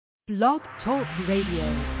Blog Talk Radio.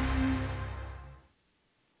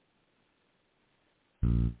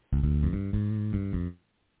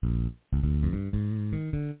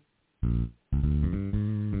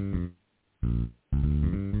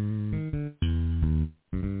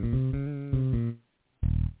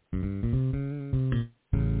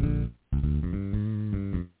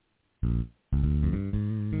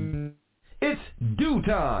 It's DEW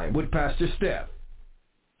Time with Pastor Steph.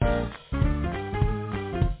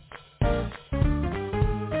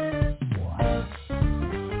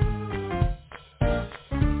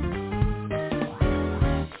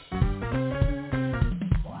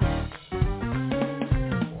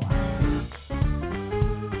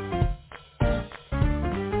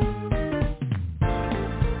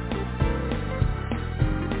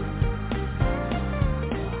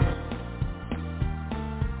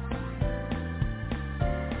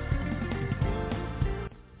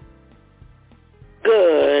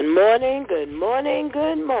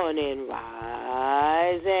 Good morning.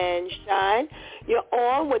 Rise and shine. You're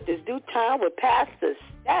on with this DEW Time with Pastor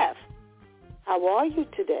Steph. How are you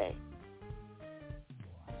today?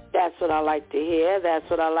 That's what I like to hear.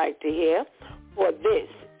 For this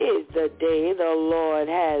is the day the Lord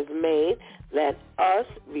has made. Let us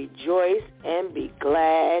rejoice and be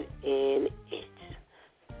glad in it.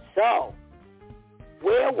 So,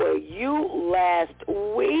 where were you last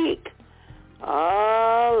week?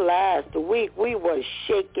 Last week we were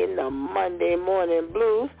shaking the Monday morning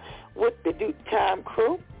blues with the DEW Time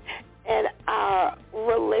crew, and our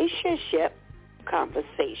relationship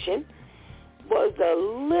conversation was the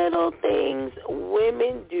little things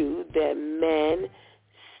women do that men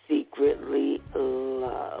secretly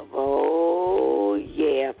love. Oh,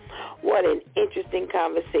 yeah. What an interesting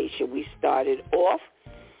conversation. We started off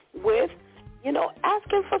with,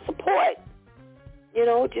 asking for support.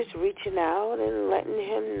 Just reaching out and letting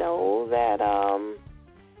him know that,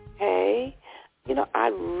 hey,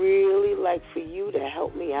 I'd really like for you to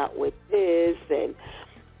help me out with this, and,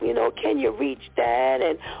 can you reach that,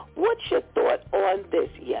 and what's your thought on this?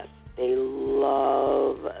 Yes, they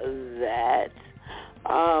love that.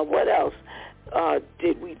 What else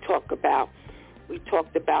did we talk about? We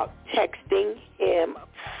talked about texting him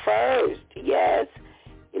first, yes,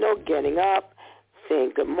 getting up,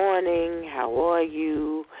 saying good morning, how are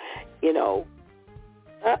you,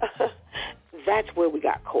 that's where we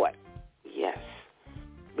got caught. Yes,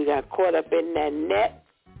 we got caught up in that net,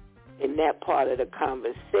 in that part of the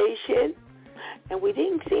conversation, and we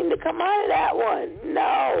didn't seem to come out of that one.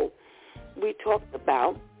 No, we talked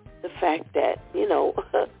about the fact that,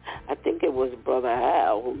 I think it was Brother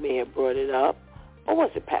Hal who may have brought it up, or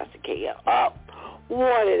was it Pastor KL?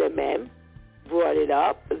 One of the men brought it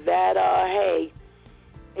up that, hey,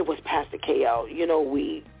 it was Pastor KL.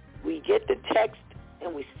 We get the text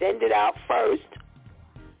and we send it out first,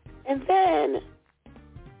 and then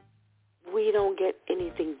we don't get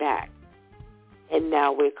anything back. And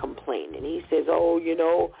now we're complaining. He says,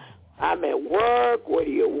 I'm at work. What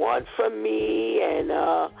do you want from me? And,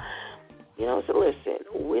 so listen,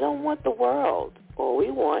 we don't want the world. All we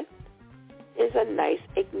want is a nice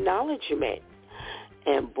acknowledgement.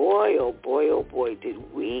 And boy, oh boy,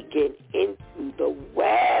 did we get into the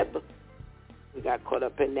web. We got caught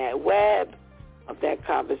up in that web of that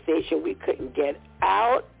conversation we couldn't get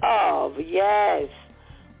out of. Yes.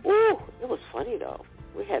 Woo, it was funny, though.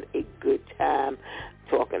 We had a good time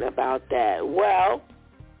talking about that. Well,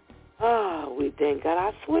 we thank God.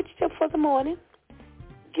 I switched it for the morning.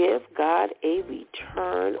 Give God a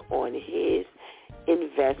return on his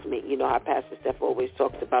investment. You know how Pastor Steph always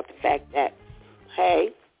talks about the fact that, hey,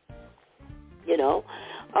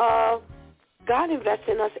 God invests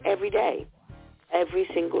in us every day, every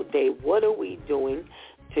single day. What are we doing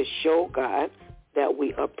to show God that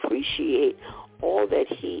we appreciate all that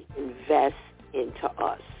he invests into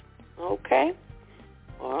us? Okay?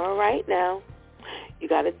 All right now. You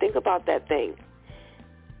got to think about that thing.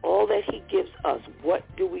 All that he gives us, what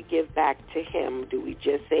do we give back to him? Do we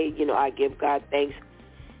just say, I give God thanks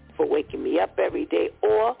for waking me up every day?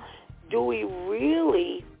 Or do we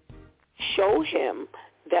really show him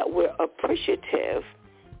that we're appreciative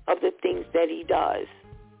of the things that he does?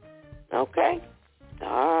 Okay?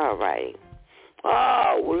 All right.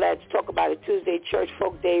 Well, let's talk about it. Tuesday Church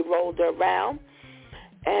Folk Day rolled around,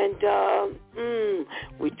 and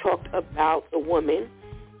we talked about the woman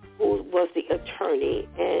who was the attorney,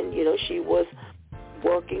 and, she was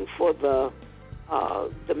working for the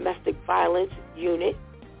domestic violence unit,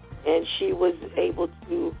 and she was able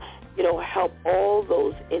to, help all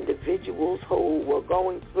those individuals who were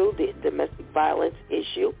going through the domestic violence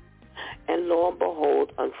issue. And lo and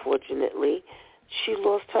behold, unfortunately, she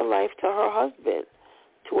lost her life to her husband,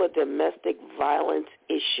 to a domestic violence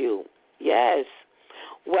issue. Yes.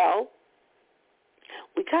 Well,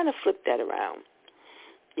 we kind of flipped that around,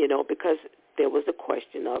 because there was a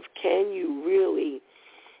question of, can you really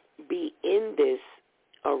be in this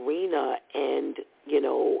arena and,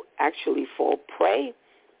 actually fall prey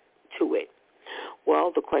to it?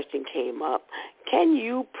 Well, the question came up, can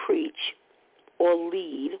you preach or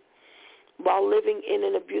lead while living in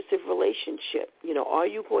an abusive relationship? Are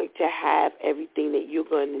you going to have everything that you're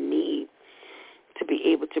going to need to be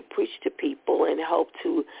able to preach to people and help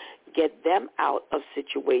to get them out of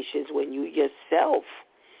situations when you yourself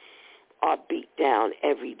are beat down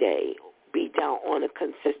every day, beat down on a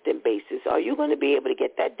consistent basis? Are you going to be able to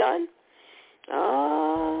get that done?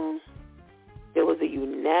 There was a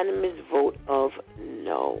unanimous vote of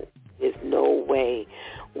no. There's no way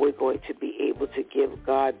we're going to be able to give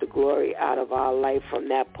God the glory out of our life from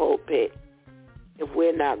that pulpit if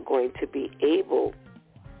we're not going to be able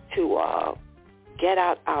to get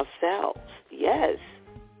out ourselves. Yes.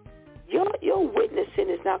 Your witnessing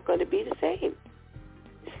is not going to be the same.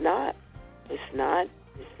 It's not.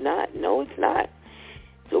 No, it's not.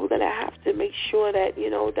 So we're going to have to make sure that,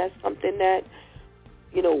 that's something that,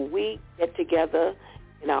 we get together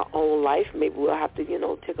in our own life. Maybe we'll have to,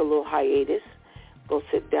 take a little hiatus, go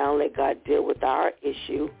sit down, let God deal with our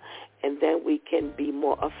issue, and then we can be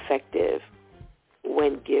more effective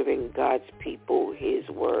when giving God's people his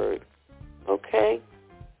word. Okay?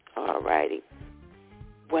 All righty.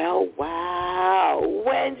 Well, wow.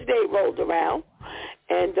 Wednesday rolled around,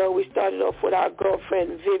 and we started off with our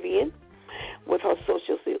girlfriend Vivian with her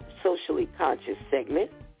socially conscious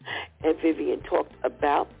segment. And Vivian talked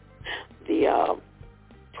about the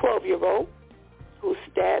 12-year-old who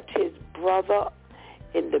stabbed his brother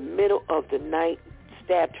in the middle of the night,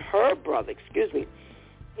 stabbed her brother,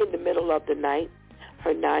 in the middle of the night,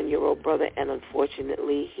 her 9-year-old brother, and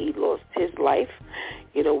unfortunately he lost his life.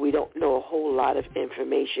 We don't know a whole lot of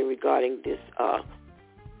information regarding this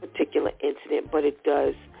particular incident, but it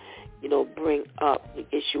does, bring up the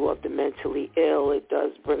issue of the mentally ill. It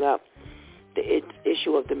does bring up the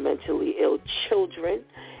issue of the mentally ill children.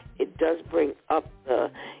 It does bring up the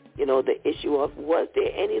issue of, was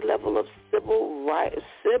there any level of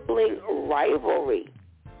sibling rivalry?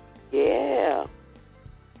 Yeah,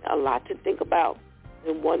 a lot to think about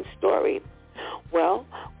in one story. Well,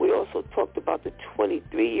 we also talked about the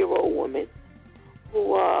 23-year-old woman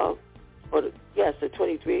who, the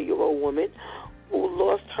 23-year-old woman who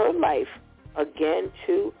lost her life again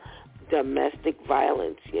to domestic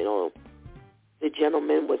violence. The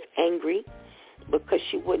gentleman was angry because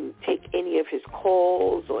she wouldn't take any of his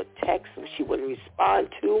calls or texts she wouldn't respond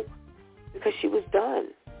to because she was done.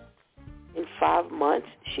 In 5 months,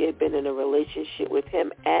 she had been in a relationship with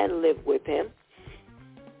him and lived with him.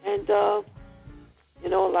 And, a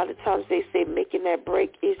lot of times they say making that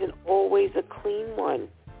break isn't always a clean one.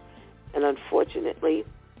 And unfortunately,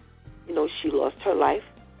 she lost her life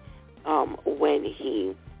when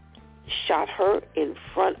he shot her in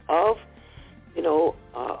front of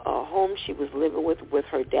a home she was living with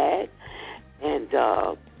her dad. And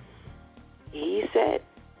he said,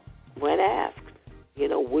 when asked,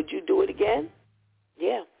 would you do it again?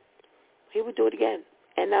 Yeah, he would do it again.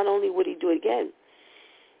 And not only would he do it again,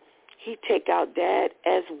 he'd take out Dad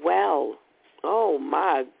as well. Oh,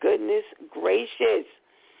 my goodness gracious.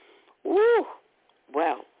 Woo.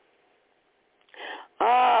 Well,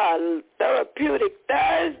 Therapeutic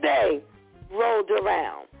Thursday rolled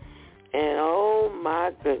around. And oh,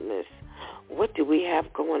 my goodness, what do we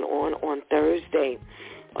have going on Thursday?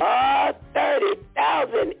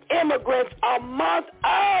 30,000 immigrants a month.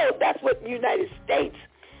 Oh, that's what the United States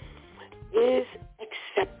is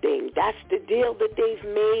accepting. That's the deal that they've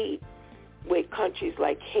made with countries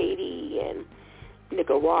like Haiti and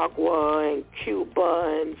Nicaragua and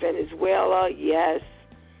Cuba and Venezuela. Yes.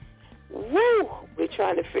 Woo! We're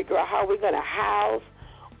trying to figure out how we're going to house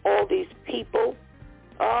all these people.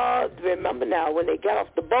 Remember now, when they got off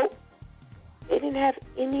the boat, they didn't have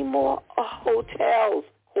any more hotels,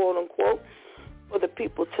 quote unquote, for the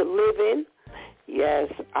people to live in.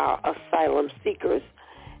 Yes, our asylum seekers.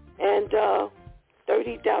 And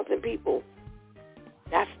 30,000 people.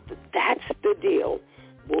 That's the deal.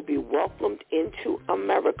 Will be welcomed into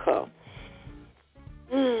America.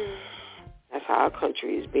 That's how our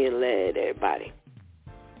country is being led, everybody.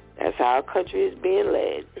 That's how our country is being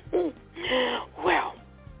led. Well,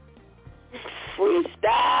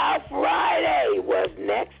 Freestyle Friday was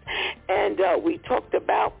next, and we talked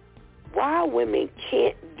about why women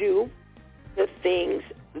can't do the things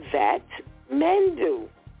that men do.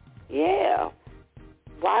 Yeah.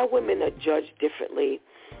 why women are judged differently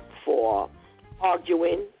for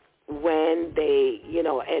arguing when they,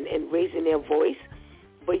 and raising their voice,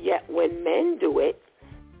 but yet when men do it,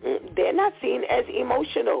 they're not seen as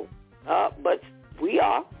emotional, but we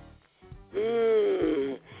are.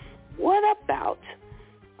 What about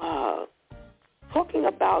talking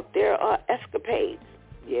about their escapades?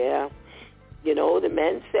 Yeah. The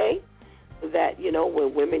men say that,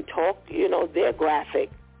 when women talk, they're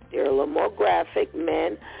graphic. They're a little more graphic.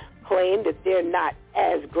 Men claim that they're not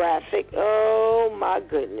as graphic. Oh, my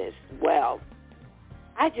goodness. Well,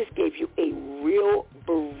 I just gave you a real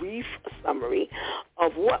brief summary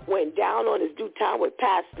of what went down on It's Due Time with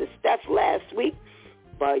Pastor Steph last week.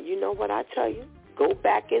 But you know what I tell you? Go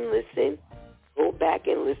back and listen. Go back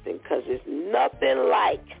and listen, because it's nothing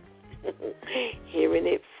like hearing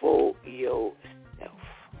it for yourself.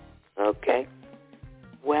 Okay?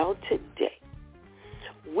 Well, today,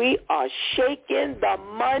 we are shaking the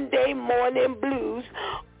Monday morning blues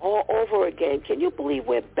all over again. Can you believe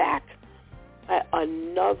we're back at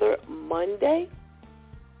another Monday?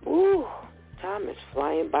 Ooh, time is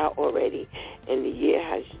flying by already, and the year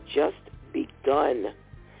has just begun.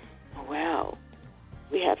 Well,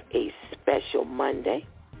 we have a special Monday.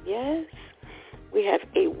 Yes, we have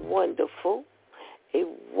a wonderful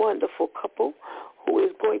couple who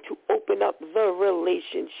is going to open up the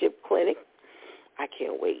relationship clinic. I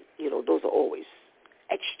can't wait. Those are always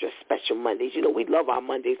extra special Mondays. We love our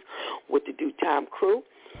Mondays with the Due Time crew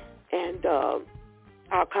and our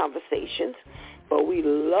conversations, but we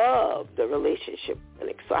love the relationship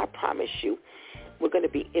clinic. So I promise you, we're going to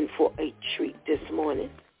be in for a treat this morning.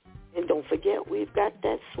 And don't forget, we've got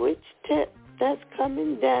that switch tip that's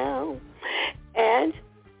coming down. And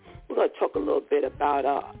we're going to talk a little bit about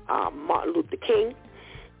Martin Luther King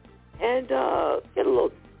and get a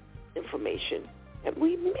little information that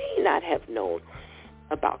we may not have known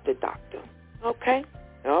about the doctor. Okay?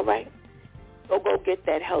 All right. So go get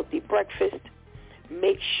that healthy breakfast.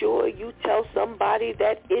 Make sure you tell somebody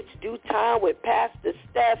that It's Due Time with Pastor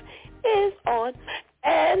Steph is on.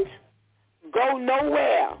 And go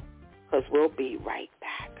nowhere, because we'll be right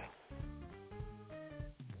back.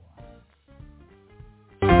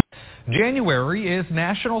 January is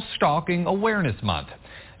National Stalking Awareness Month.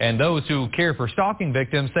 And those who care for stalking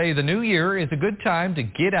victims say the new year is a good time to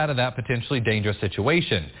get out of that potentially dangerous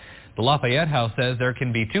situation. The Lafayette House says there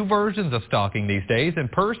can be two versions of stalking these days, in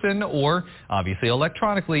person or obviously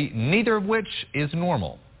electronically, neither of which is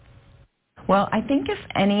normal. Well, I think if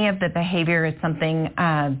any of the behavior is something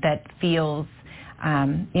that feels,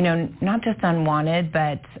 not just unwanted,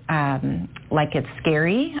 but like it's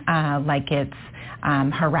scary, like it's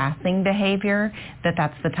harassing behavior,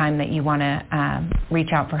 that's the time that you want to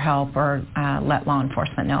reach out for help or let law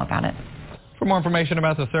enforcement know about it. For more information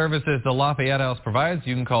about the services the Lafayette House provides,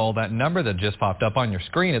 you can call that number that just popped up on your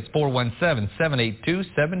screen. It's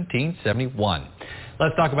 417-782-1771.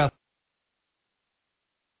 Let's talk about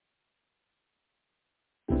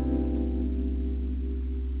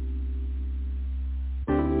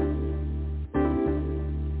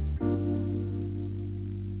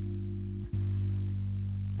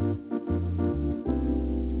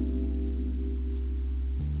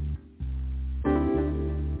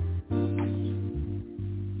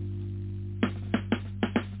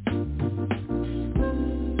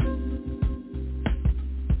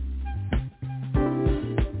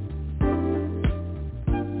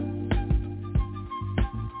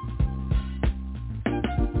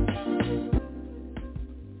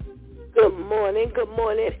Good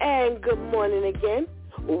morning, and good morning again.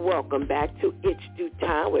 Welcome back to It's Due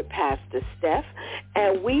Time with Pastor Steph,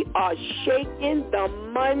 and we are shaking the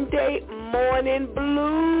Monday morning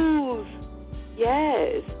blues.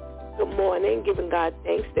 Yes, good morning, giving God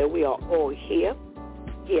thanks that we are all here.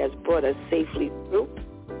 He has brought us safely through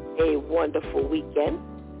a wonderful weekend,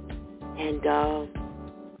 and we're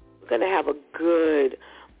going to have a good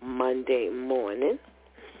Monday morning,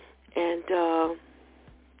 and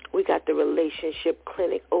we got the relationship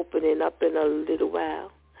clinic opening up in a little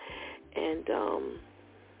while. And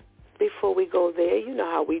before we go there, you know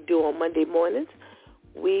how we do on Monday mornings.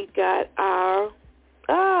 We got our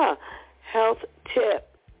health tip.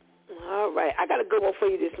 All right. I got a good one for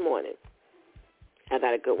you this morning.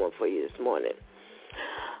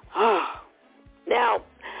 Now,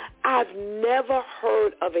 I've never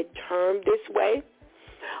heard of a term this way,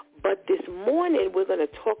 but this morning we're going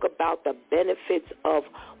to talk about the benefits of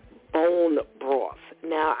bone broth.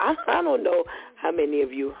 Now, I don't know how many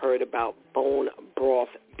of you heard about bone broth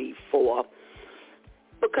before,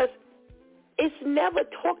 because it's never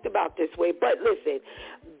talked about this way. But listen,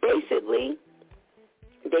 basically,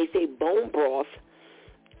 they say bone broth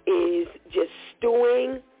is just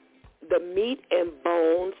stewing the meat and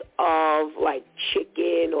bones of like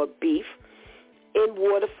chicken or beef in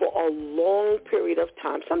water for a long period of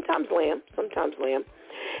time, sometimes lamb,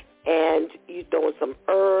 and you throw in some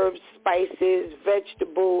herbs, spices,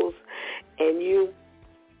 vegetables, and you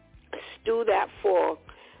stew that for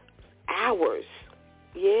hours.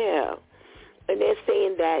 Yeah. And they're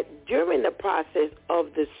saying that during the process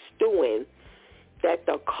of the stewing, that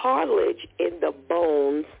the cartilage in the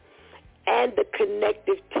bones and the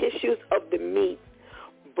connective tissues of the meat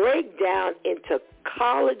break down into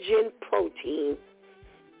collagen protein,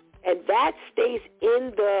 and that stays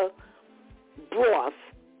in the broth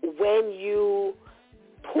when you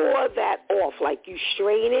pour that off, like you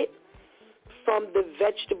strain it from the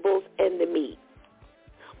vegetables and the meat.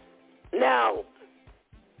 Now,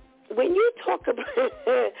 when you talk about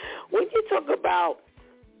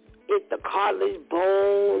it, the cartilage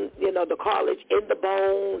bone, the cartilage in the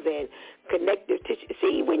bones and connective tissue.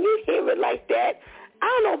 See, when you hear it like that, I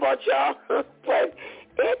don't know about y'all, but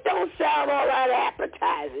it don't sound all that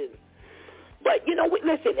appetizing. But,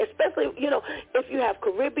 listen, especially, if you have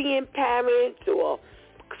Caribbean parents or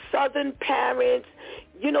Southern parents,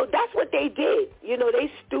 that's what they did. They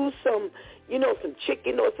stew some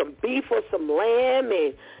chicken or some beef or some lamb,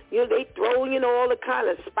 and, they throw, all the kind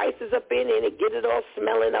of spices up in it and get it all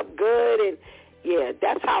smelling up good. And, yeah,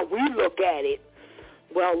 that's how we look at it.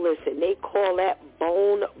 Well, listen, they call that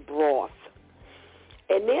bone broth.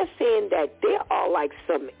 And they're saying that there are like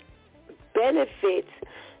some benefits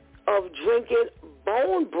of drinking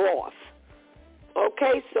bone broth.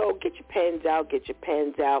 Okay, so get your pens out,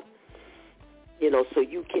 so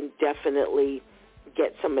you can definitely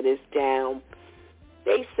get some of this down.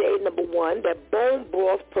 They say, number one, that bone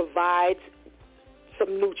broth provides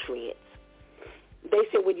some nutrients. They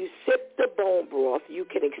say when you sip the bone broth, you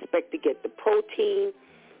can expect to get the protein,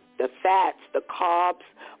 the fats, the carbs,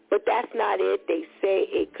 but that's not it. They say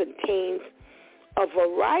it contains a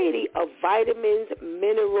variety of vitamins,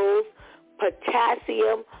 minerals,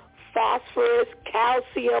 potassium, phosphorus,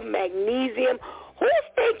 calcium, magnesium. Who's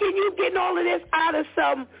thinking you getting all of this out of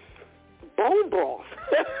some bone broth?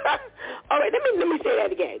 All right, let me say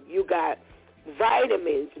that again. You got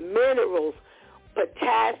vitamins, minerals,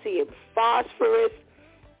 potassium, phosphorus,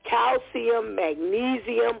 calcium,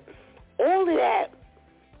 magnesium. All of that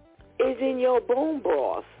is in your bone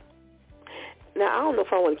broth. Now, I don't know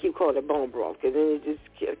if I want to keep calling it bone broth because then it just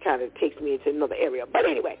kind of takes me into another area. But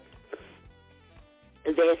anyway,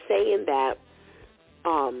 they're saying that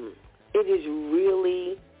it is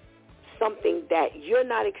really something that you're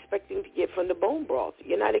not expecting to get from the bone broth.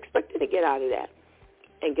 You're not expecting to get out of that.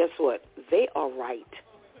 And guess what? They are right.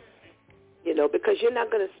 Because you're not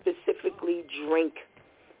going to specifically drink,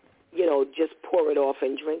 just pour it off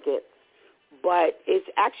and drink it. But it's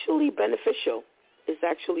actually beneficial. It's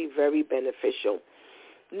actually very beneficial.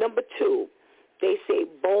 Number two, they say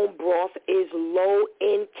bone broth is low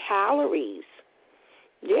in calories.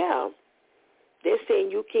 Yeah. They're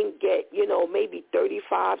saying you can get, maybe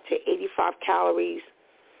 35 to 85 calories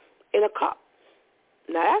in a cup.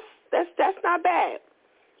 Now, that's not bad,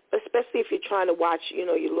 especially if you're trying to watch, your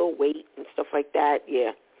little weight and stuff like that.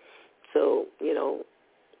 Yeah. So, you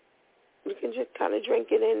can just kind of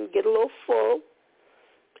drink it and get a little full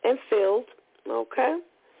and filled, okay?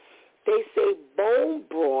 They say bone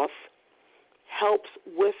broth helps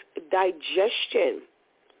with digestion,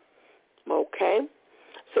 okay?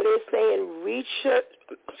 So they're saying research,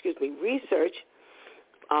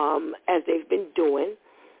 as they've been doing,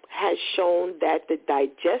 has shown that the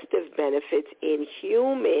digestive benefits in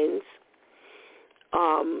humans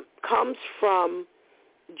comes from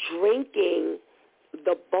drinking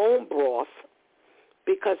the bone broth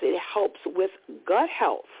because it helps with gut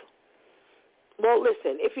health. Well,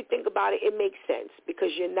 listen, if you think about it, it makes sense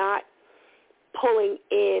because you're not pulling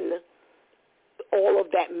in all of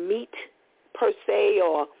that meat per se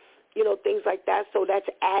or, things like that. So that's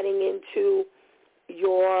adding into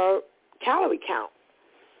your calorie count.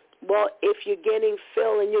 Well, if you're getting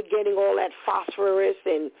fill and you're getting all that phosphorus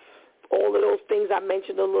and all of those things I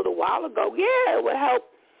mentioned a little while ago, yeah, it will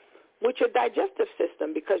help with your digestive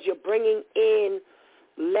system because you're bringing in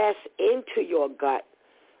less into your gut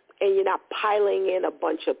and you're not piling in a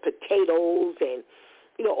bunch of potatoes and,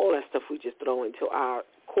 all that stuff we just throw into our,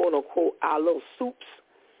 quote-unquote, our little soups.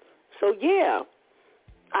 So, yeah,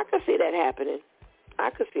 I could see that happening.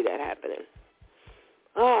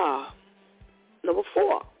 Number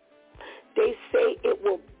 4, they say it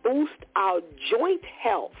will boost our joint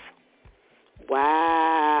health.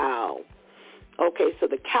 Wow. Okay, so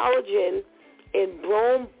the collagen in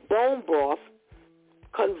bone broth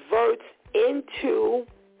converts into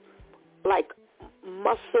like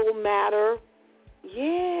muscle matter.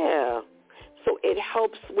 Yeah. So it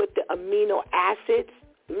helps with the amino acids.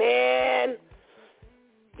 Man,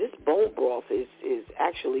 this bone broth is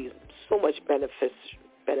actually so much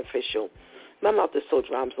beneficial. My mouth is so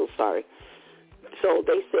dry, I'm so sorry. So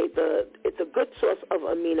they say it's a good source of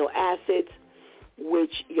amino acids,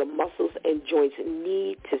 which your muscles and joints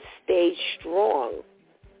need to stay strong.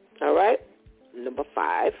 All right? Number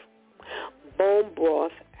 5, bone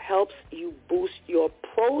broth helps you boost your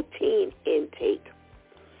protein intake.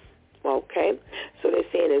 Okay? So they're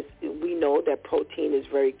saying we know that protein is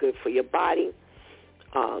very good for your body.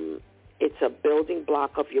 It's a building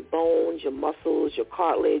block of your bones, your muscles, your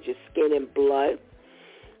cartilage, your skin, and blood.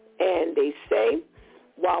 And they say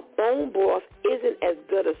while bone broth isn't as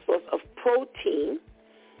good a source of protein,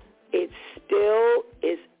 it still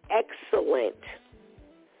is excellent.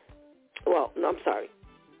 Well, no, I'm sorry.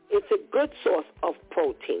 It's a good source of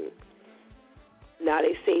protein. Now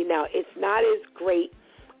they say it's not as great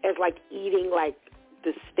as like eating like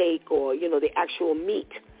the steak or, the actual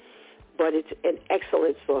meat, but it's an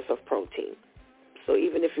excellent source of protein. So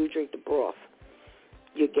even if you drink the broth,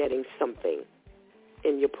 you're getting something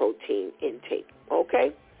in your protein intake.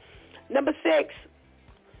 Okay? Number 6,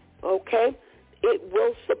 okay, it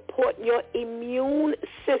will support your immune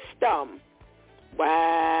system.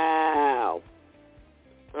 Wow.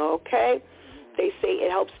 Okay? They say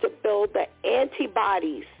it helps to build the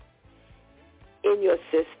antibodies in your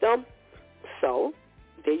system. So,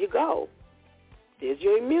 there you go. There's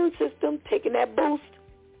your immune system taking that boost.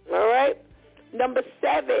 All right? Number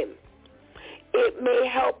 7, it may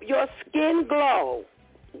help your skin glow.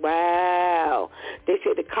 Wow. They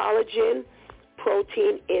say the collagen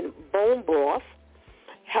protein in bone broth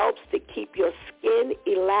helps to keep your skin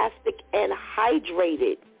elastic and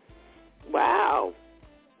hydrated. Wow.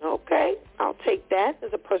 Okay, I'll take that.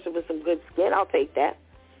 As a person with some good skin, I'll take that.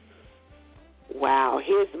 Wow,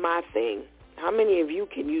 here's my thing. How many of you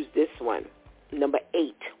can use this one? Number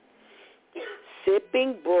 8.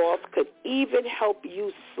 Sipping broth could even help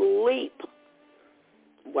you sleep.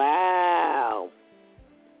 Wow.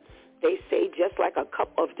 They say just like a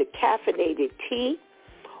cup of decaffeinated tea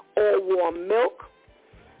or warm milk,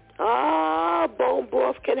 bone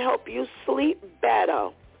broth can help you sleep better.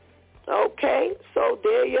 Okay, so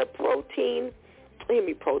there are your there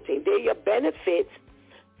are your benefits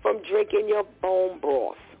from drinking your bone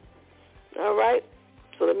broth. All right,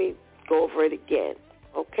 so let me go over it again.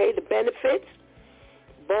 Okay, the benefits: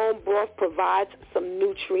 bone broth provides some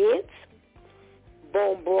nutrients.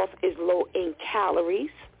 Bone broth is low in calories.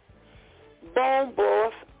 Bone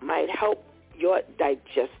broth might help your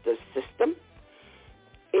digestive system.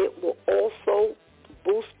 It will also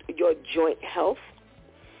boost your joint health.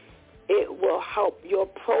 It will help your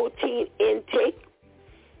protein intake.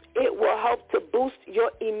 It will help to boost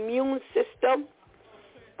your immune system.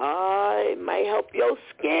 It might help your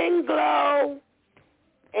skin glow.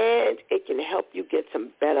 And it can help you get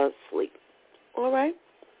some better sleep. All right?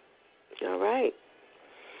 All right.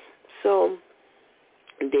 So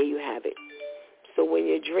there you have it. So when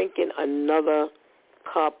you're drinking another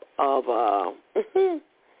cup of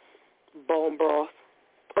bone broth,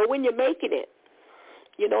 or when you're making it,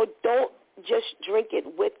 don't just drink it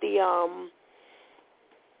with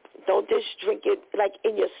don't just drink it like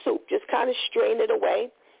in your soup. Just kind of strain it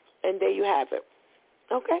away, and there you have it.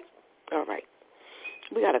 Okay? All right.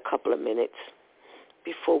 We got a couple of minutes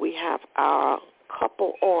before we have our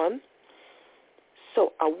couple on.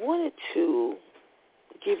 So I wanted to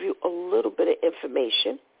give you a little bit of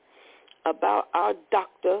information about our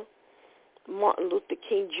Dr. Martin Luther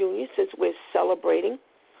King Jr. since we're celebrating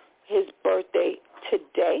his birthday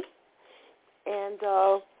today. And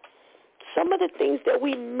some of the things that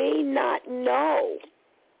we may not know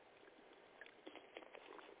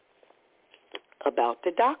about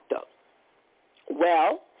the doctor.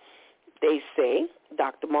 Well, they say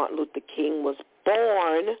Dr. Martin Luther King was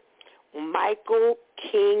born Michael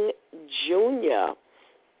King Jr.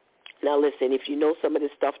 Now, listen, if you know some of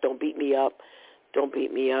this stuff, don't beat me up. Don't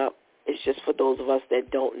beat me up. It's just for those of us that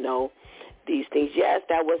don't know these things. Yes,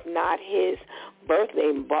 that was not his birth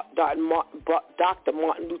name, Dr.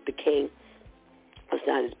 Martin Luther King. It's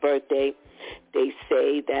not his birthday. They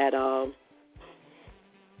say that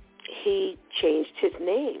he changed his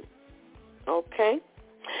name. Okay?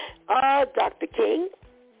 Dr. King,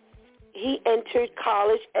 he entered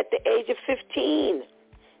college at the age of 15.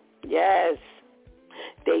 Yes.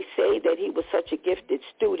 They say that he was such a gifted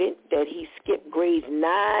student that he skipped grades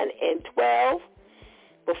 9 and 12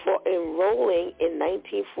 before enrolling in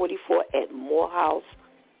 1944 at Morehouse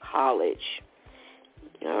College.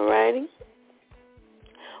 All righty.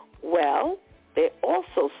 Well, they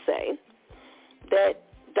also say that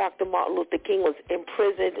Dr. Martin Luther King was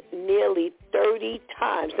imprisoned nearly 30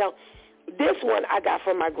 times. Now, this one I got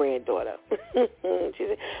from my granddaughter. She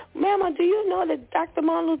said, Mama, do you know that Dr.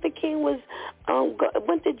 Martin Luther King was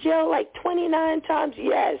went to jail like 29 times?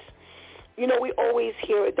 Yes. You know, we always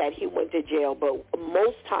hear that he went to jail, but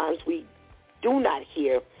most times we do not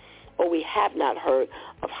hear or we have not heard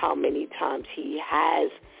of how many times he has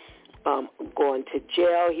gone to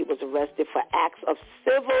jail. He was arrested for acts of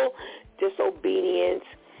civil disobedience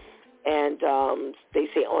and they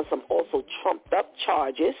say on some also trumped-up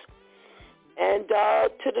charges, and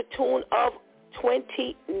to the tune of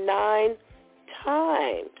 29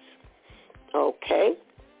 times. Okay.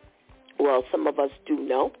 Well, some of us do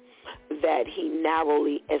know that he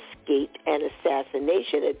narrowly escaped an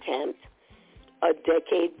assassination attempt a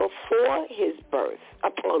decade before his birth.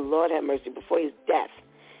 Oh, Lord have mercy, before his death.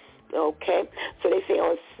 Okay. So they say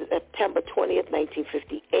on September 20th,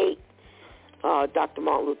 1958, Dr.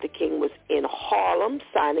 Martin Luther King was in Harlem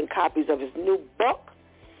signing copies of his new book,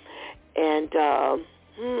 and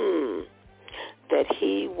that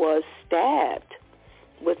he was stabbed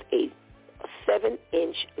with a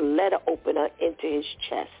 7-inch letter opener into his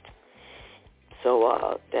chest.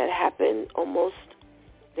 So that happened almost,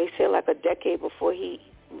 they say, like a decade before he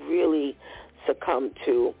really succumbed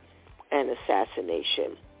to an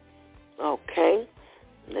assassination. Okay,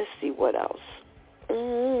 let's see what else.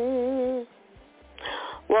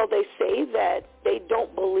 Well, they say that they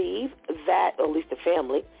don't believe that, or at least the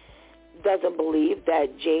family doesn't believe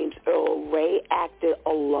that James Earl Ray acted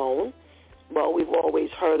alone. Well, we've always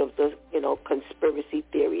heard of the, conspiracy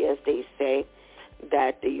theory, as they say,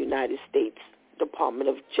 that the United States Department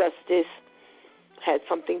of Justice had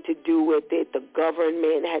something to do with it. The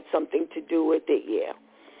government had something to do with it, yeah.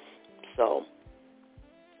 So,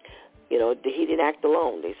 he didn't act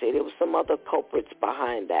alone. They say there was some other culprits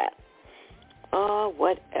behind that.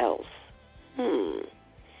 What else?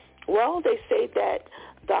 Well, they say that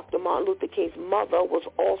Dr. Martin Luther King's mother was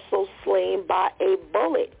also slain by a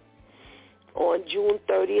bullet on June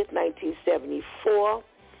 30th, 1974,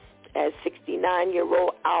 as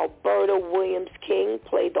 69-year-old Alberta Williams King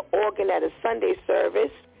played the organ at a Sunday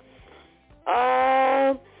service.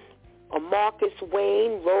 Marcus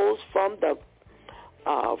Wayne rose from the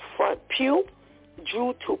front pew,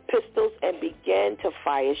 drew 2 pistols, and began to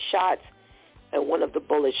fire shots, and one of the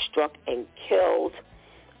bullets struck and killed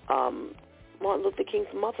Martin Luther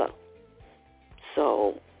King's mother.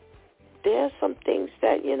 So there are some things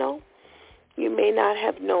that, you may not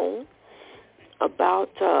have known about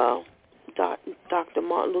Dr.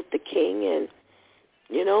 Martin Luther King, and,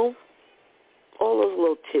 all those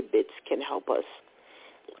little tidbits can help us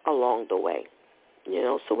along the way,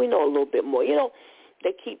 so we know a little bit more.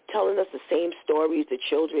 They keep telling us the same stories. The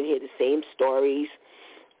children hear the same stories,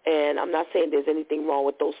 and I'm not saying there's anything wrong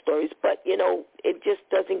with those stories, but, it just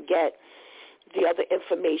doesn't get, the other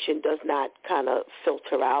information does not kind of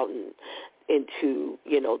filter out into,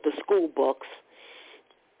 the school books,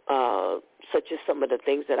 such as some of the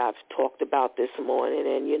things that I've talked about this morning.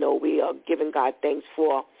 And, we are giving God thanks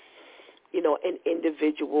for, an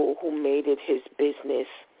individual who made it his business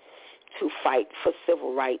to fight for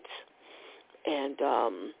civil rights and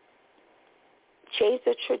change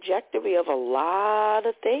the trajectory of a lot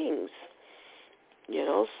of things,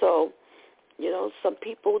 So, some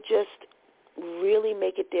people just really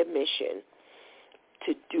make it their mission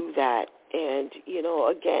to do that. And,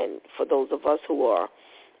 again, for those of us who are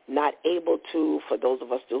not able to, for those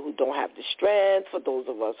of us who don't have the strength, for those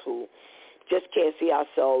of us who just can't see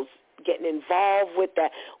ourselves getting involved with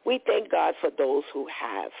that, we thank God for those who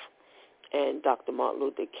have. And Dr. Martin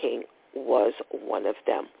Luther King was one of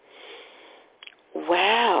them.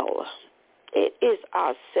 Well, it is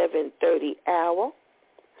our 7:30 hour,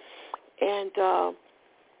 and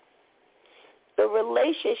the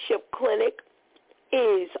relationship clinic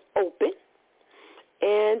is open,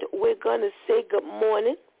 and we're going to say good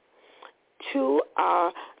morning to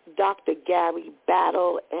our Dr. Gary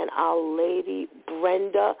Battle and our Lady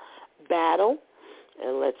Brenda Battle.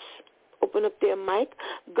 And let's open up their mic.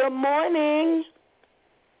 Good morning.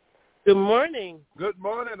 Good morning. Good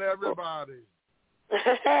morning, everybody.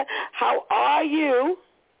 How are you?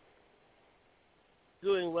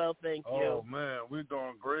 Doing well, thank you. Oh, man, we're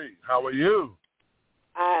doing great. How are you?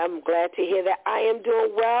 I'm glad to hear that. I am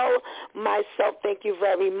doing well myself. Thank you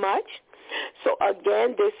very much. So,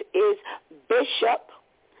 again, this is Bishop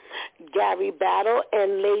Gary Battle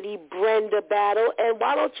and Lady Brenda Battle. And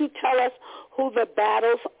why don't you tell us who the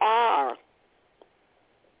Battles are?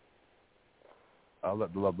 I'll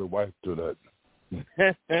let the lovely wife do that.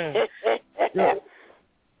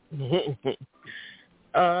 Who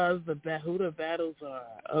the battles are?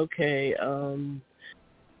 Okay.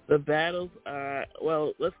 The battles are,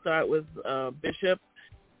 well, let's start with Bishop.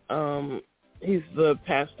 He's the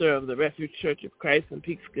pastor of the Refuge Church of Christ in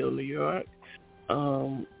Peekskill, New York.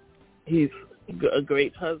 He's a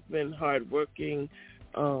great husband, hardworking,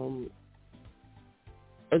 a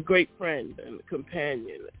great friend and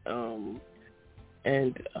companion.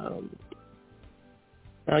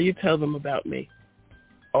 Now you tell them about me.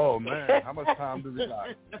 Oh, man, how much time do we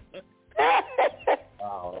got?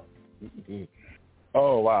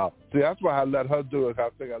 Oh, wow. See, that's why I let her do it. I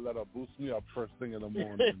think I let her boost me up first thing in the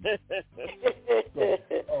morning. So,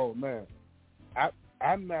 oh, man.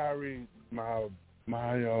 I married my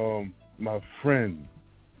friend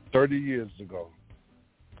 30 years ago.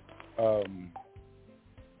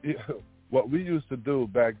 What we used to do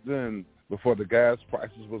back then, before the gas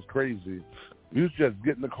prices was crazy, we used to just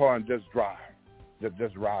get in the car and just drive,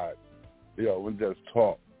 just ride, and just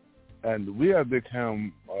talk. And we have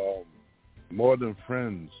become more than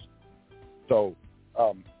friends. So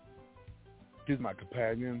she's my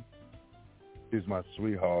companion. She's my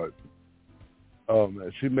sweetheart.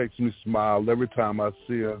 She makes me smile every time I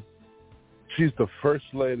see her. She's the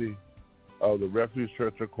first lady of the Refuge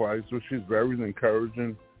Church of Christ, so she's very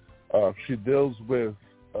encouraging. She deals with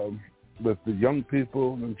the young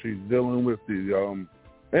people, and she's dealing with the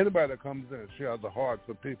anybody that comes in. She has a heart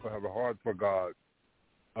for people, have a heart for God,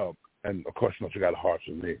 and of course, she got a heart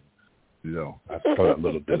for me. I throw that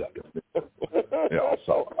little bit of it.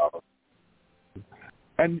 So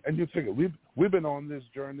and you figure we've been on this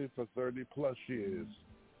journey for 30 plus years,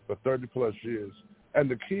 and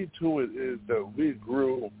the key to it is that we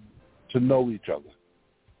grew to know each other.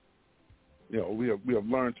 We have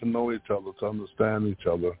learned to know each other, to understand each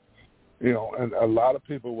other. And a lot of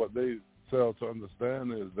people, what they fail to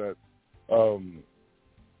understand is that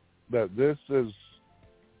that this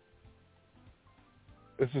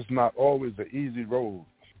is not always an easy road.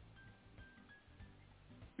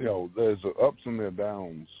 There's the ups and the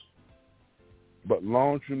downs, but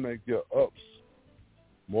long as you make your ups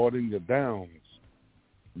more than your downs,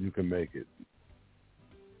 you can make it.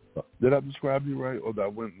 Did I describe you right, or did I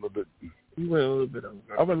went a little bit? You went a little bit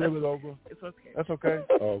over. I went a little bit over. It's okay. That's okay?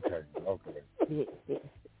 Okay.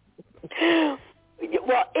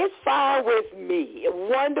 Well, it's fine with me.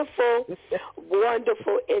 Wonderful,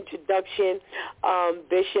 wonderful introduction,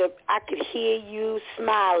 Bishop. I could hear you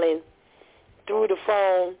smiling through the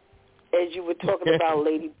phone as you were talking about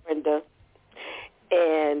Lady Brenda.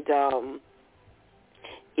 And,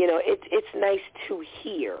 it's nice to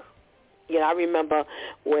hear. I remember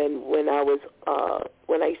when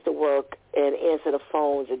I used to work and answer the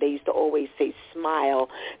phones, and they used to always say smile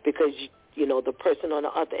because the person on the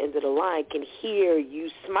other end of the line can hear you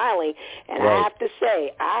smiling. And right. I have to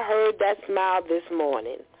say, I heard that smile this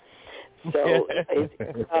morning. So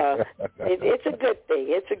it's a good thing.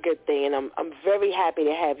 It's a good thing, and I'm very happy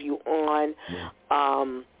to have you on.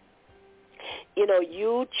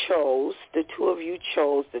 The two of you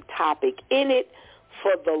chose the topic in it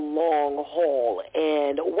for the long haul.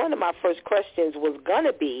 And one of my first questions was going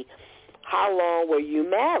to be, how long were you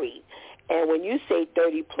married? And when you say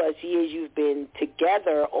 30-plus years you've been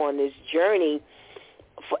together on this journey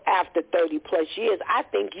after 30-plus years, I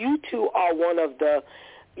think you two are one of the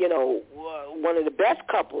best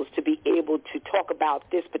couples to be able to talk about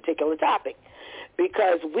this particular topic,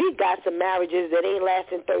 because we got some marriages that ain't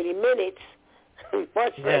lasting 30 minutes,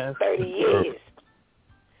 much less 30 years.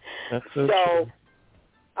 That's so true.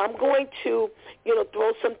 I'm going to,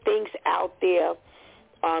 throw some things out there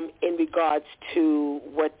in regards to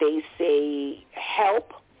what they say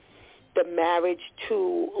help the marriage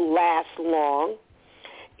to last long,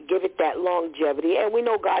 give it that longevity. And we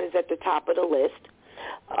know God is at the top of the list.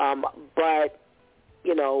 But,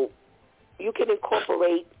 you can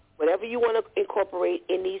incorporate whatever you want to incorporate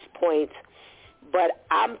in these points. But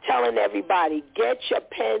I'm telling everybody, get your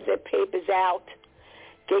pens and papers out.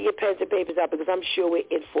 Get your pens and papers out, because I'm sure we're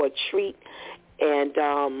in for a treat. And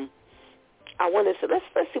I want to say, let's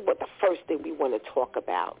see what the first thing we want to talk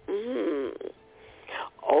about.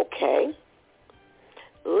 Okay.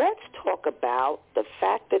 Let's talk about the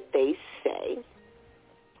fact that they say,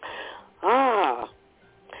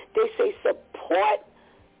 support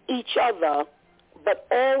each other, but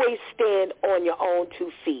always stand on your own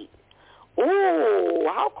 2 feet. Ooh,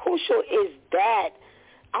 how crucial is that?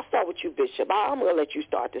 I'll start with you, Bishop. I'm going to let you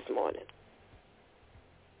start this morning.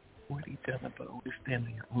 What each other, but always stand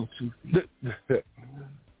on your own 2 feet.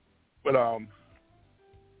 But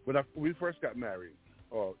when we first got married,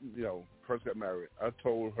 I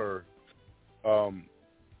told her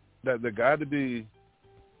that there got to be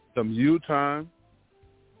some you time,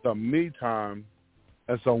 some me time,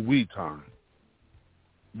 and some we time.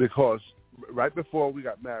 Because right before we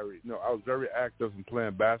got married, I was very active in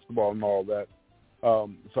playing basketball and all that. So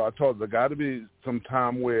I told her there got to be some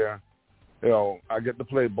time where, I get to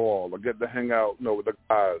play ball, I get to hang out, with the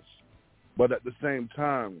guys. But at the same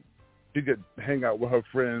time, she could hang out with her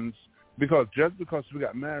friends. Because just because we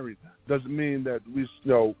got married doesn't mean that we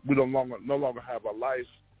no longer have a life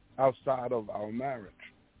outside of our marriage.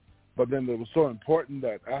 But then it was so important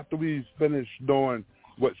that after we finished doing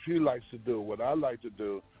what she likes to do, what I like to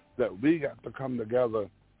do, that we got to come together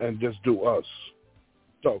and just do us.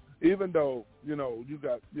 So even though, you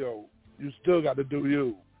got, you still got to do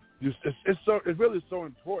you. It's really so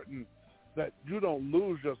important that you don't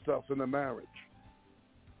lose yourself in a marriage.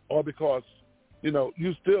 Or because,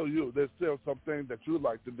 you still you. There's still some things that you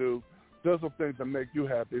like to do. There's some things that make you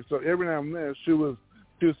happy. So every now and then she used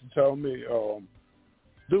to tell me,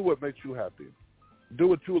 do what makes you happy. Do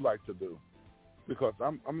what you like to do. Because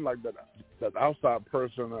I'm like that outside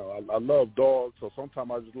person. I love dogs, so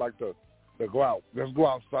sometimes I just like to go out. Just go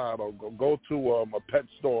outside or go to a pet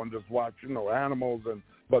store and just watch, animals.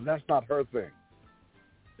 But that's not her thing.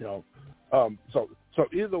 So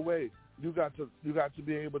either way, you got to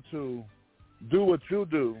be able to do what you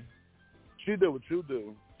do. She did what you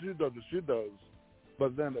do. She does what she does.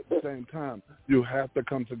 But then at the same time, you have to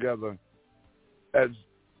come together as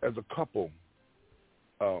a couple.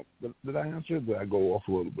 Did I answer? Did I go off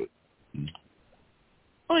a little bit?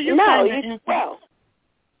 Oh, well.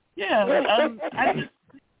 Yeah,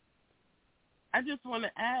 I just want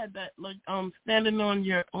to add that, standing on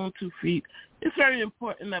your own 2 feet, it's very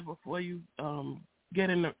important that before you get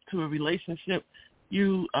into a relationship,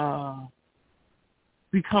 you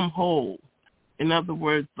become whole. In other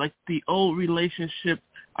words, like the old relationships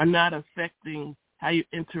are not affecting how you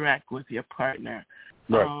interact with your partner.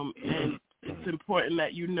 Right. And it's important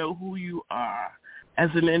that you know who you are as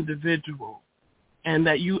an individual and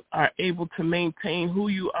that you are able to maintain who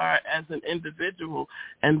you are as an individual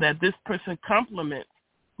and that this person complements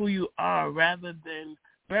who you are rather than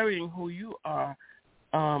burying who you are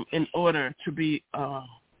in order to be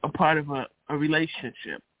a part of a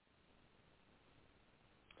relationship.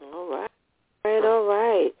 All right.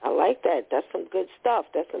 I like that. That's some good stuff.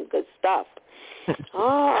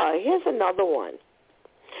 Here's another one.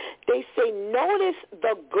 They say notice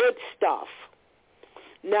the good stuff.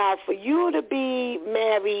 Now, for you to be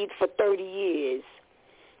married for 30 years,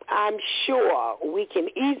 I'm sure we can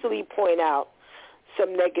easily point out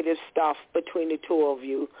some negative stuff between the two of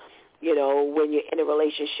you, when you're in a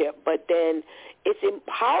relationship. But then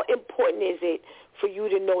how important is it for you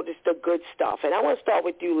to notice the good stuff? And I want to start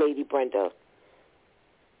with you, Lady Brenda.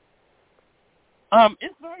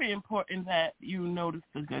 It's very important that you notice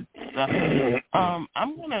the good stuff.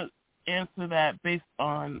 I'm going to answer that based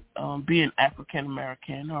on being African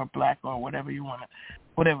American or black or whatever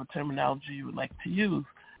terminology you would like to use.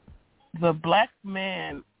 The black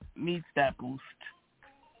man needs that boost.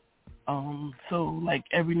 So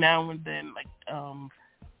every now and then,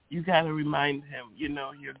 you got to remind him,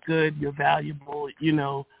 you're good, you're valuable, you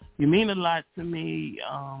mean a lot to me.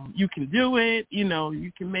 You can do it,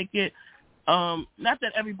 you can make it. Not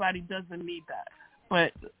that everybody doesn't need that,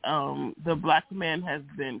 but the black man has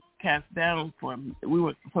been cast down for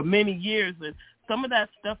many years, and some of that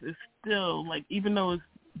stuff is still even though it's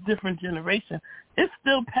different generation, it's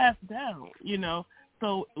still passed down,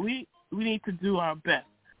 So we need to do our best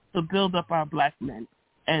to build up our black men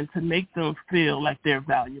and to make them feel like they're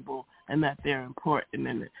valuable and that they're important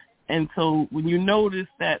in it. And so when you notice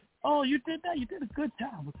that, oh, you did that, you did a good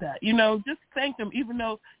job with that, just thank them, even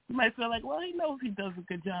though you might feel like, well, he knows he does a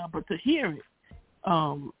good job, but to hear it,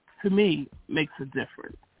 to me, makes a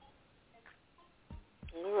difference.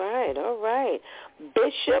 All right.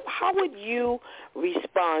 Bishop, how would you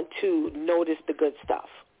respond to notice the good stuff?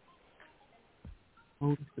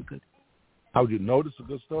 Notice the good stuff. How would you notice the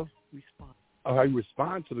good stuff? Respond. Oh, how you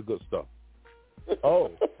respond to the good stuff.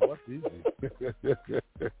 Oh, that's easy.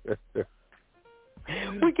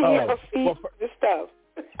 We can have feed the stuff.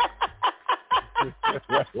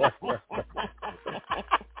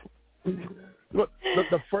 Look,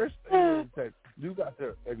 the first thing is that you got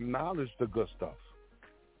to acknowledge the good stuff.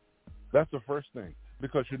 That's the first thing,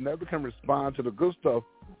 because you never can respond to the good stuff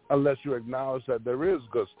unless you acknowledge that there is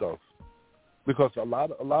good stuff. Because a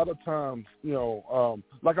lot of times,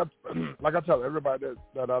 like I tell everybody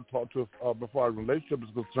that I talk to before a relationship is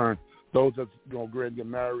concerned, those that going to get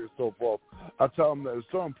married and so forth, I tell them that it's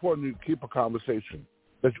so important you keep a conversation,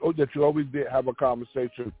 that you always have a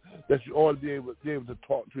conversation, that you always be able to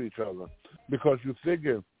talk to each other, because you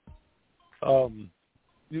figure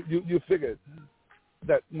you figure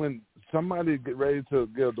that when somebody get ready to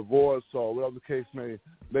get a divorce or whatever the case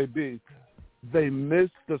may be, they miss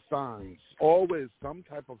the signs. Always some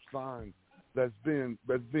type of sign that's being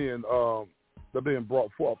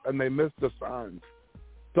brought forth, and they miss the signs.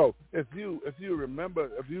 So if you remember,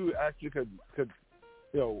 if you actually could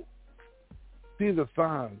see the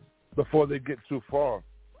signs before they get too far,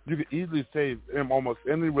 you could easily save in almost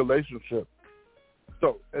any relationship.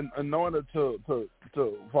 So in order to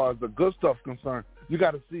as far as the good stuff concerned, you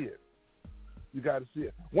got to see it. You got to see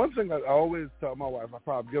it. One thing I always tell my wife, I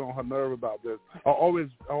probably get on her nerve about this, I always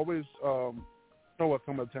show her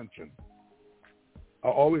some attention. I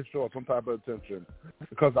always show her some type of attention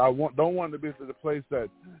because I don't want to be to the place that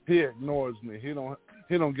he ignores me. He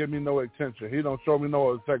don't give me no attention. He don't show me no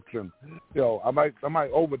affection. I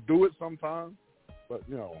might overdo it sometimes, but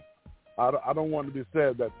I don't want to be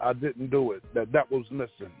said that I didn't do it, that was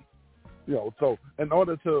missing. So in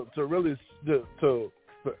order to really to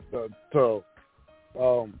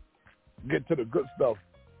get to the good stuff,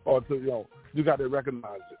 or to you got to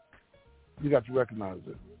recognize it. You got to recognize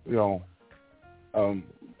it.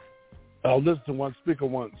 I listened to one speaker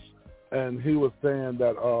once, and he was saying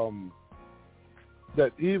that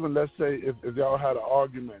that even, let's say, if y'all had an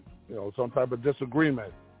argument, some type of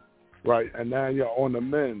disagreement, right, and now you're on the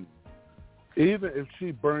mend, even if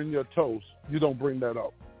she burned your toast, you don't bring that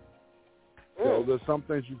up. There's some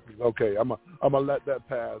things I'm gonna let that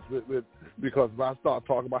pass because if I start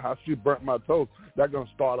talking about how she burnt my toast, that's gonna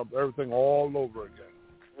start up everything all over again.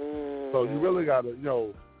 So you really gotta,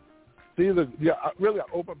 really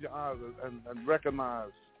gotta open up your eyes and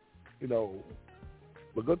recognize, the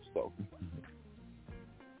good stuff.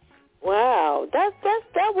 Wow, that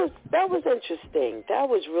was interesting. That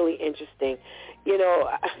was really interesting.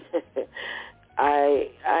 I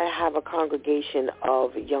have a congregation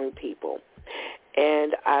of young people.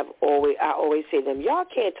 And I always say to them, y'all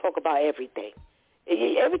can't talk about everything.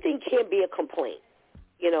 Everything can't be a complaint,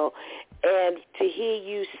 And to hear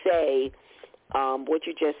you say what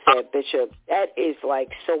you just said, Bishop, that is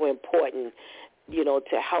like so important,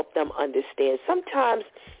 to help them understand. Sometimes,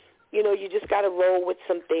 you just got to roll with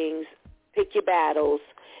some things, pick your battles,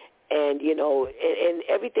 and and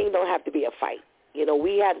everything don't have to be a fight.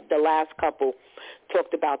 We had the last couple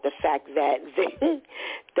talked about the fact that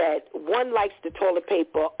that one likes the toilet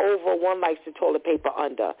paper over, one likes the toilet paper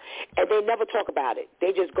under, and they never talk about it.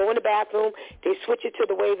 They just go in the bathroom, they switch it to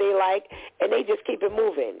the way they like, and they just keep it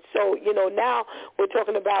moving. So, now we're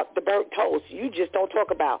talking about the burnt toast. You just don't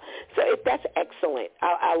talk about. So that's excellent.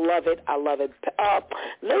 I love it. I love it.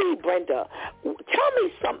 Lady Brenda, tell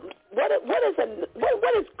me something. What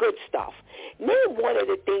is good stuff? Name one of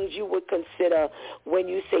the things you would consider when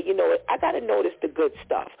you say, I got to notice the good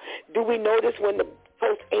stuff. Do we notice when the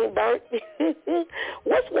toast ain't burnt?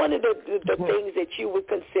 What's one of the things that you would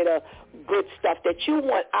consider good stuff that you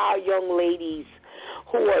want our young ladies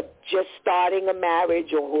who are just starting a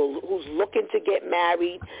marriage or who's looking to get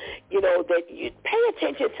married, that you pay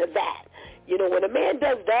attention to that. When a man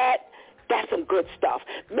does that, that's some good stuff.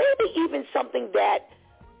 Maybe even something that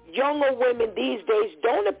younger women these days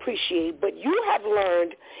don't appreciate, but you have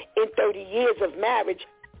learned in 30 years of marriage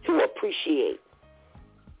to appreciate.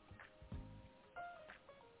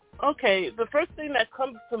 Okay, the first thing that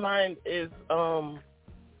comes to mind is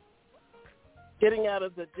getting out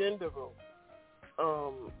of the gender role.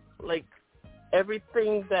 Like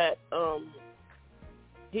everything that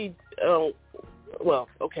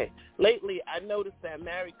lately I noticed that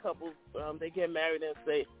married couples, they get married and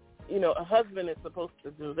say, a husband is supposed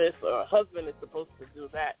to do this or a husband is supposed to do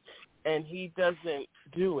that, and he doesn't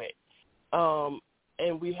do it.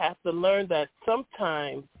 And we have to learn that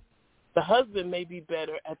sometimes the husband may be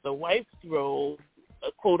better at the wife's role,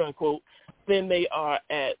 quote unquote, than they are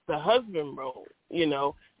at the husband role,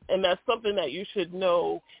 and that's something that you should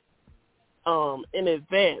know in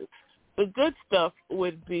advance. The good stuff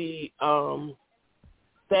would be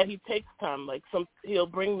that he takes time, he'll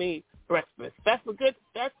bring me breakfast. That's good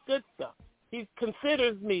stuff. He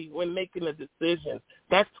considers me when making a decision.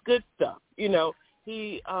 That's good stuff.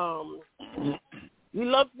 He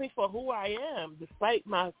loves me for who I am, despite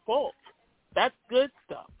my faults. That's good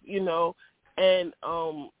stuff. And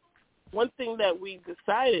one thing that we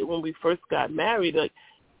decided when we first got married,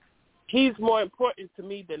 he's more important to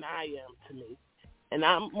me than I am to me, and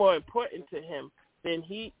I'm more important to him than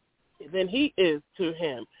he is to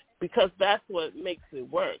him, because that's what makes it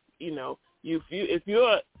work.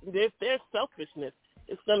 If there's selfishness,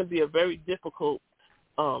 it's going to be a very difficult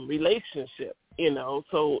relationship.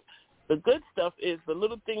 So the good stuff is the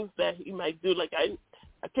little things that he might do. Like I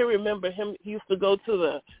can remember him. He used to go to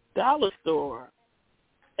the dollar store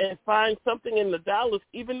and find something in the dollars,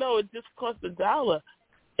 even though it just cost $1.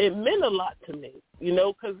 It meant a lot to me,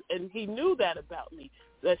 and he knew that about me,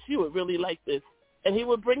 that she would really like this. And he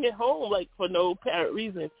would bring it home, like, for no apparent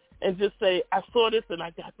reason, and just say, I saw this and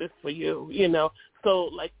I got this for you, So,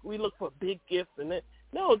 like, we look for big gifts.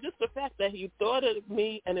 No, just the fact that he thought of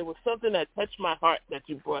me and it was something that touched my heart that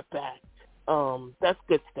you brought back. That's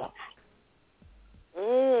good stuff.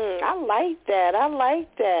 I like that.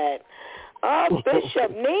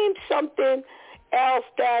 Bishop, name something else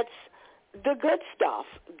that's the good stuff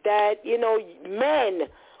that, men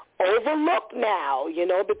overlook now,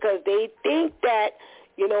 because they think that,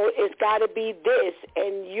 it's got to be this.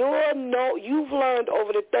 And you've learned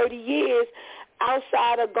over the 30 years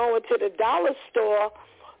outside of going to the dollar store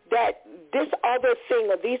that this other thing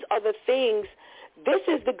or these other things, this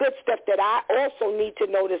is the good stuff that I also need to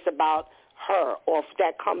notice about her, or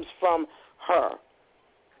that comes from her.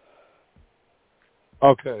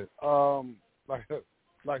 Okay.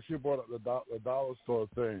 Like she brought up the dollar store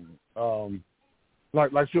thing.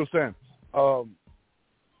 Like she was saying.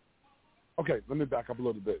 Okay, let me back up a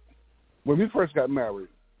little bit. When we first got married,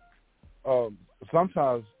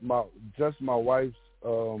 sometimes my wife's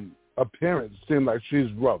appearance seemed like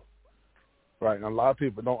she's rough, right? And a lot of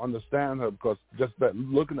people don't understand her because just that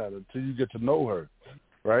looking at her till you get to know her,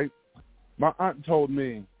 right? My aunt told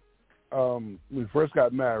me when we first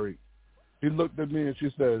got married, she looked at me and she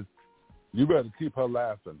says, "You better keep her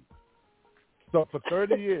laughing." So for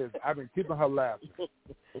 30 years, I've been keeping her laughing.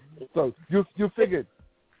 So you figured,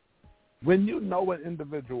 when you know an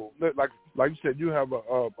individual, like you said, you have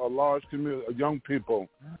a large community of young people,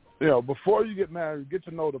 before you get married, get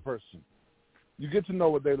to know the person. You get to know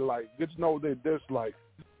what they like, get to know what they dislike,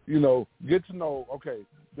 get to know, okay,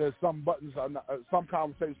 there's some buttons, some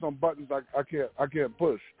conversations, some buttons I can't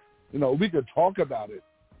push. We could talk about it,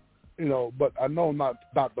 but I know not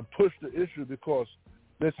to push the issue because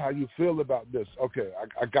this how you feel about this. Okay,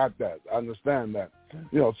 I got that. I understand that.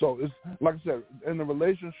 So it's like I said, in a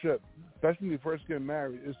relationship, especially when you first get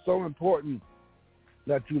married, it's so important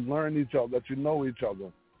that you learn each other, that you know each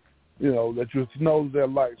other, that you know their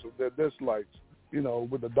likes or their dislikes.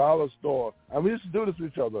 With the dollar store, and we used to do this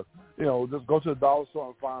with each other. Just go to the dollar store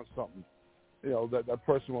and find something, that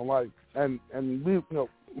person will like, and we,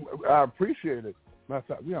 I appreciate it. Matter of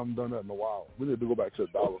fact, we haven't done that in a while. We need to go back to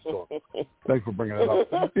the dollar store. Thanks for bringing that up.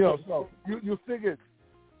 So you figured,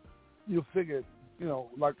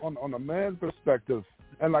 like on a man's perspective,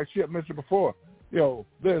 and like she had mentioned before,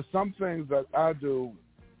 there's some things that I do,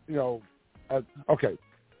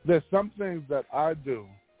 there's some things that I do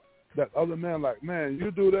that other men like, man,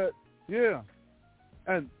 you do that? Yeah.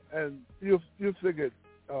 And you figured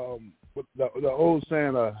with the old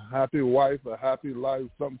saying, a happy wife, a happy life,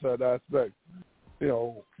 something to that aspect,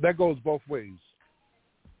 that goes both ways.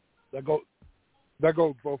 That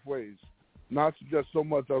goes both ways. Not just so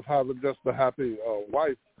much of having just a happy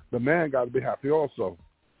wife. The man got to be happy also.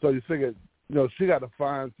 So you figured, she got to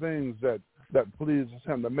find things that pleases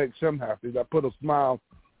him, that makes him happy, that put a smile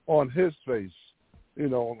on his face,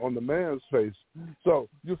 on the man's face. So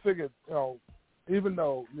you figured, even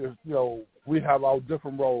though, we have our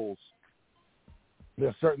different roles,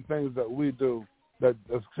 there's certain things that we do that's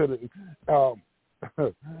considered,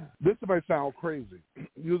 this might sound crazy.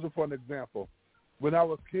 Use it for an example. When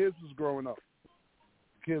our kids was growing up,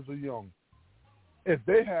 kids are young, if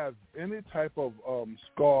they have any type of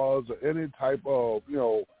scars or any type of,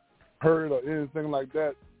 hurt or anything like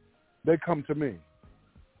that, they come to me.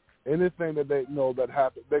 Anything that they know that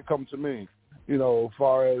happened, they come to me, as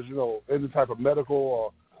far as, any type of medical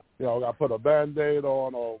or, I put a Band-Aid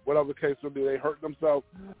on or whatever the case would be, they hurt themselves,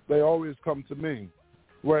 they always come to me.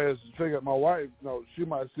 Whereas, figure my wife, she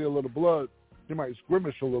might see a little blood, she might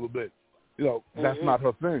squirmish a little bit. That's not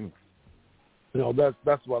her thing.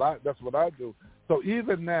 That's what I do. So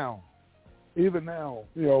even now,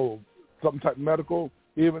 something type of medical,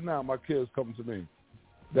 even now my kids come to me.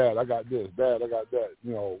 Dad, I got this. Dad, I got that.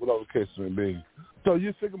 Whatever the case may be. So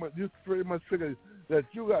you pretty much figure that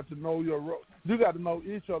you got to know your role. You got to know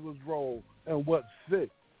each other's role and what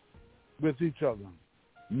fit with each other.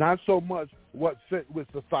 Not so much what fit with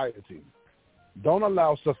society. Don't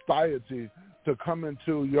allow society to come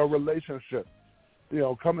into your relationship,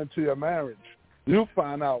 come into your marriage. You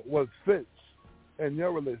find out what fits in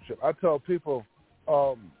your relationship. I tell people,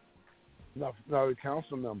 now we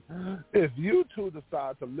counsel them, if you two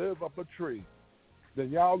decide to live up a tree, then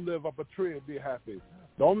y'all live up a tree and be happy.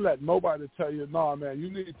 Don't let nobody tell you, no, man, you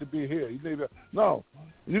need to be here. No,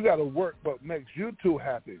 you got to work what makes you two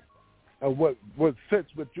happy and what fits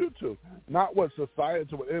with you two, not what society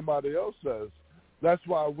or what anybody else says. That's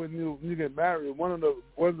why when you get married, one of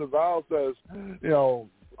the vows says,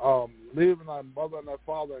 leaving thy mother and thy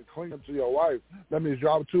father and clinging to your wife. That means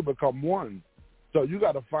y'all two become one. So you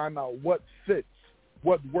got to find out what fits,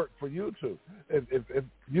 what worked for you two. If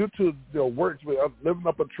you two works with us living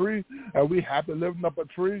up a tree, and we happy living up a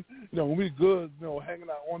tree, when we good, hanging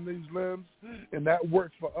out on these limbs, and that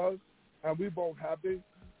works for us, and we both happy,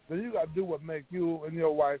 then you got to do what make you and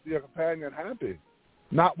your wife, your companion, happy.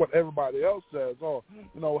 Not what everybody else says, or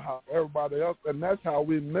how everybody else, and that's how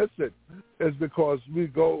we miss it, is because we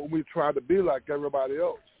go and we try to be like everybody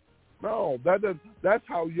else. No, that's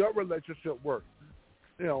how your relationship works,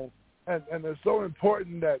 and it's so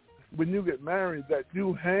important that when you get married that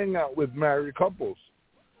you hang out with married couples,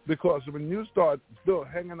 because when you start still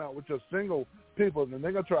hanging out with your single people, then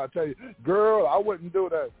they're gonna try to tell you, girl, I wouldn't do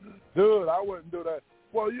that, dude, I wouldn't do that.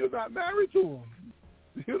 Well, you're not married to them.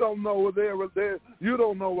 You don't know what they're there. You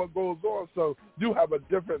don't know what goes on. So you have a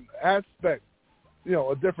different aspect,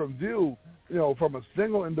 a different view, from a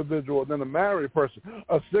single individual than a married person.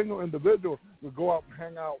 A single individual will go out and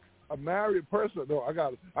hang out. A married person, though, I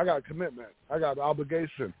got a commitment. I got an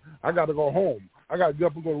obligation. I got to go home. I got to get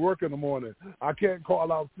up and go to work in the morning. I can't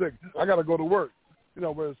call out sick. I got to go to work.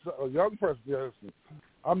 Whereas a young person,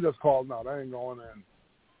 I'm just calling out. I ain't going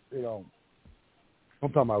in,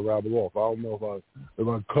 Sometimes I rabble off. I don't know if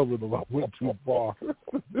I covered if I went too far.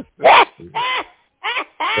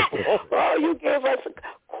 Oh, you gave us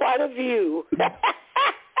quite a view.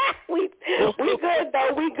 we good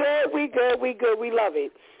though. We good. We love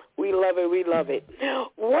it. We love it.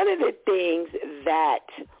 One of the things that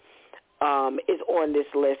is on this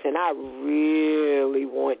list, and I really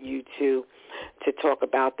want you to talk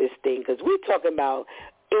about this thing, because we're talking about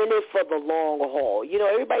in it for the long haul.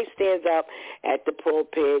 Everybody stands up at the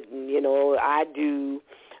pulpit, and, I do,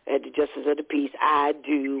 at the Justice of the Peace, I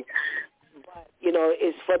do. But,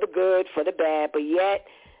 it's for the good, for the bad, but yet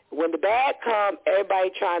when the bad come, everybody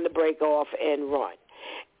trying to break off and run.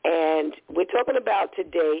 And we're talking about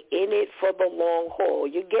today in it for the long haul.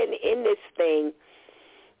 You're getting in this thing,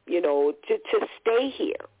 to stay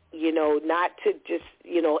here, not to just,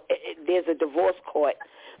 there's a divorce court,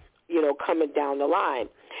 coming down the line.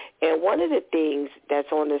 And one of the things that's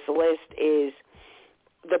on this list is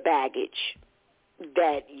the baggage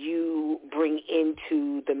that you bring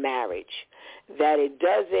into the marriage, that it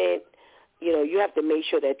doesn't, you have to make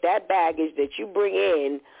sure that baggage that you bring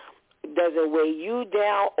in doesn't weigh you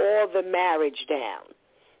down or the marriage down.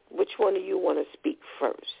 Which one do you want to speak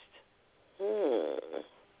first?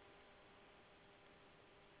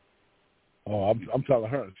 Oh, I'm telling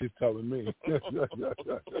her. She's telling me.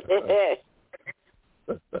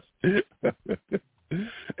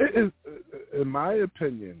 It is, in my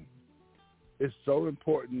opinion, it's so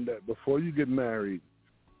important that before you get married,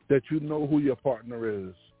 that you know who your partner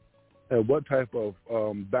is and what type of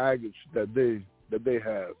baggage that they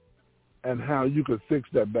have, and how you can fix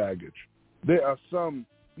that baggage. There are some,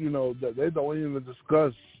 that they don't even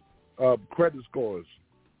discuss credit scores.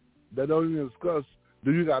 They don't even discuss,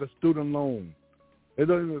 do you got a student loan? They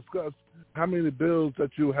don't even discuss how many bills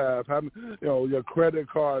that you have, how many, your credit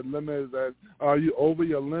card limits, and are you over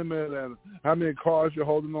your limit, and how many cars you're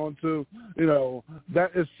holding on to.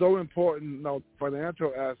 That is so important,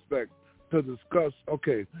 financial aspect to discuss.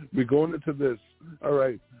 Okay, we're going into this. All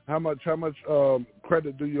right, how much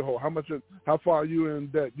credit do you hold? How far are you in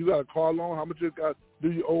debt? You got a car loan? How much do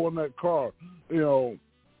you owe on that car?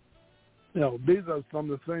 These are some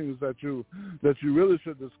of the things that you really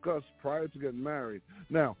should discuss prior to getting married.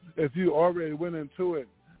 Now, if you already went into it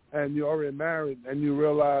and you're already married and you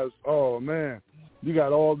realize, oh man, you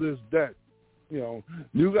got all this debt, you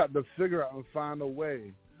got to figure out and find a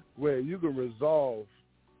way where you can resolve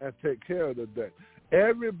and take care of the debt.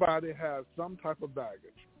 Everybody has some type of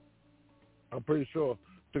baggage. I'm pretty sure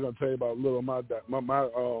they're gonna tell you about a little of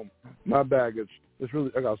my baggage. It's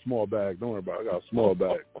really, I got a small bag. Don't worry about it. I got a small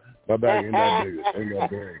bag. My bag ain't that big. It ain't that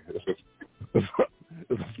big.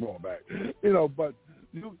 It's a small bag. But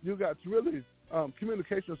you got to really,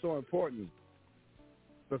 communication is so important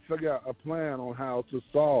to figure out a plan on how to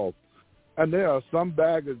solve. And there are some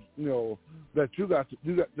baggage, that you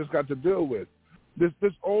just got to deal with.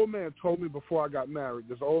 This old man told me before I got married.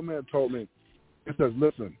 This old man told me, he says,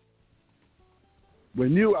 listen,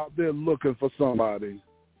 when you out there looking for somebody,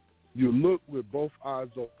 you look with both eyes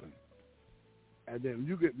open. And then when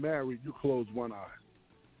you get married, you close one eye.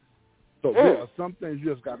 So there are some things you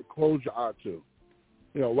just got to close your eye to.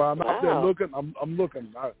 While I'm out there looking, I'm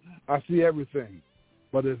looking. I see everything.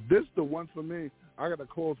 But is this the one for me? I got to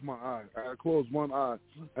close my eye. I got to close one eye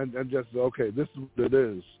and just say, okay, this is what it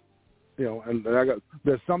is. And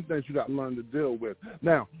there's some things you got to learn to deal with.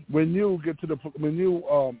 Now, when you get to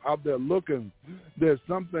out there looking, there's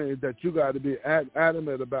something that you got to be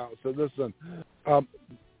adamant about. So listen,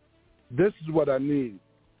 this is what I need.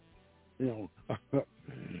 When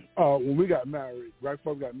we got married, right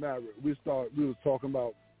before we got married, we was talking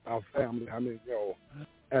about our family.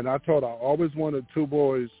 And I told her I always wanted 2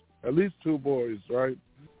 boys, at least 2 boys, right?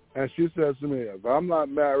 And she says to me, if I'm not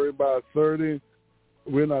married by 30,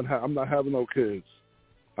 I'm not having no kids.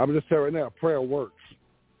 I'm just telling you right now, prayer works,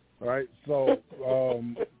 right? So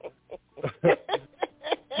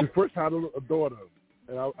we first had a daughter,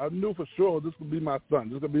 and I knew for sure this would be my son.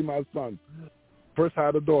 This would be my son. First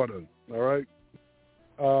had a daughter, all right?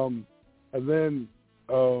 And then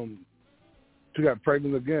she got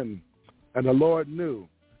pregnant again, and the Lord knew.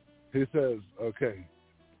 He says, okay,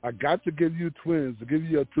 I got to give you twins, to give you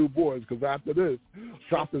your 2 boys, because after this,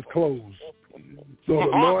 shop is closed. So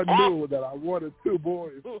the Lord knew that I wanted 2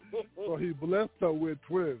 boys. So he blessed her with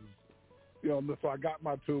twins. So I got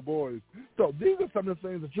my 2 boys. So these are some of the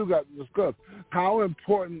things that you got to discuss. How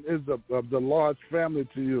important is the large family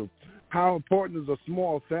to you? How important is a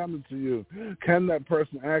small family to you? Can that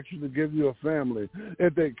person actually give you a family?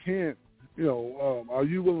 If they can't, are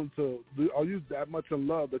you willing to? Are you that much in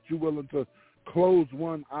love that you're willing to close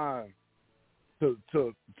one eye to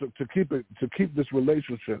keep this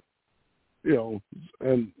relationship?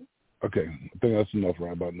 And okay, I think that's enough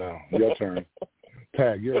right about now. Your turn.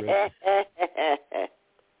 Tag, you're it.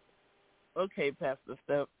 Okay, Pastor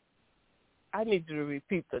Steph. I need you to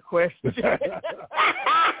repeat the question.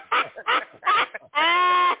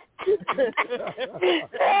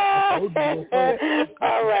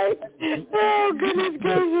 All right. Oh, goodness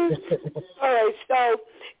gracious. All right, so,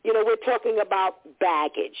 we're talking about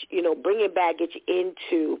baggage, bringing baggage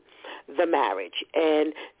into the marriage,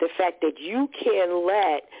 and the fact that you can't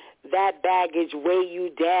let that baggage weigh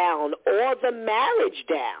you down or the marriage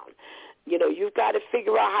down. You've got to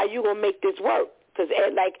figure out how you're going to make this work. Because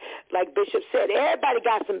like Bishop said, everybody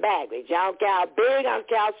got some baggage. I don't care how big, I don't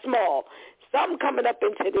care how small. Something coming up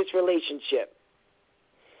into this relationship.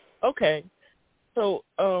 Okay. So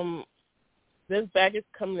there's baggage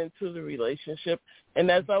coming into the relationship.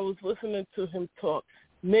 And as I was listening to him talk,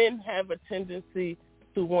 men have a tendency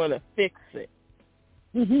to want to fix it.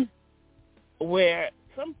 Mm-hmm. Where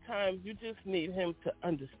sometimes you just need him to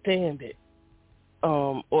understand it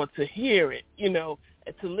or to hear it, and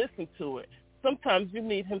to listen to it. Sometimes you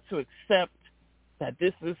need him to accept that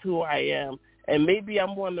this is who I am, and maybe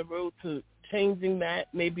I'm on the road to changing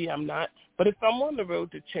that, maybe I'm not. But if I'm on the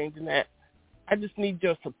road to changing that, I just need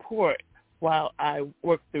your support while I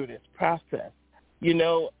work through this process.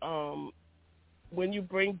 When you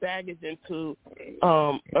bring baggage into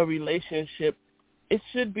a relationship, it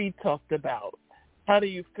should be talked about. How do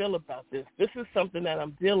you feel about this? This is something that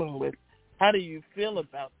I'm dealing with. How do you feel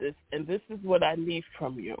about this? And this is what I need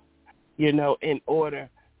from you, in order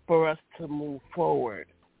for us to move forward.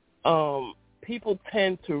 People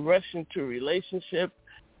tend to rush into relationships.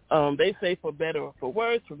 They say for better or for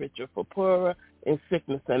worse, for richer or for poorer, in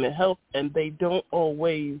sickness and in health, and they don't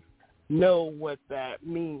always know what that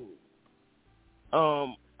means.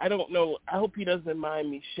 I don't know. I hope he doesn't mind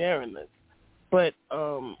me sharing this. But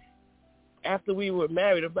after we were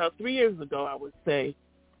married, about 3 years ago, I would say,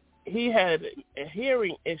 he had a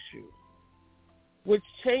hearing issue, which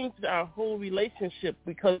changed our whole relationship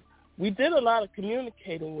because we did a lot of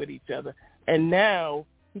communicating with each other, and now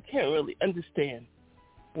he can't really understand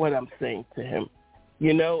what I'm saying to him,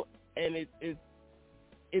 and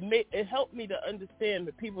it helped me to understand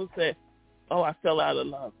that people say, oh, I fell out of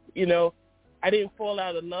love. I didn't fall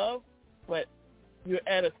out of love, but you're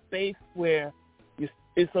at a space where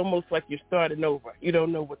it's almost like you're starting over. You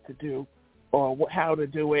don't know what to do or how to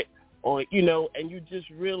do it, or, and you just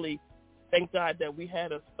really thank God that we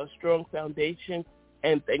had a strong foundation,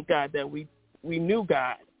 and thank God that we knew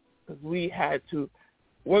God, because we had to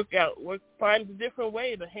find a different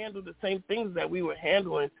way to handle the same things that we were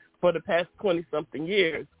handling for the past 20-something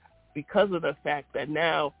years because of the fact that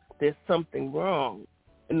now there's something wrong.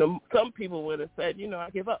 And some people would have said, I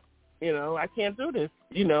give up. I can't do this,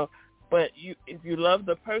 But if you love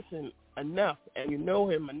the person enough and you know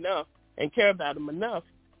him enough and care about him enough,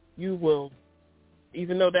 you will,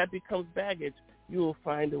 even though that becomes baggage, you will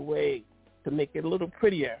find a way to make it a little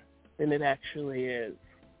prettier than it actually is.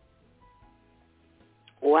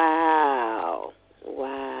 Wow.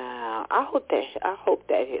 I hope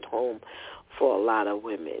that hit home for a lot of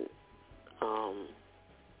women.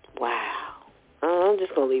 Wow. I'm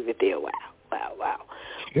just gonna leave it there. Wow.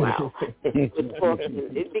 You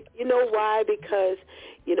know why? Because,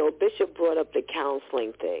 Bishop brought up the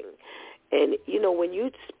counseling thing. And, when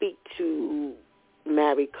you speak to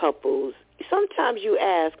married couples, sometimes you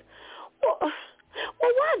ask, well,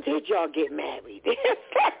 why did y'all get married?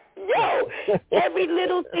 No, every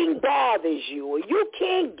little thing bothers you, or you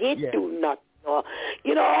can't get through nothing. Or,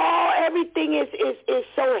 everything is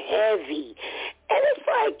so heavy. And it's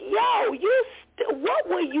like, what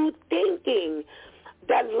were you thinking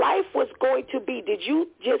that life was going to be? Did you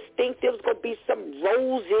just think there was going to be some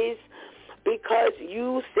roses because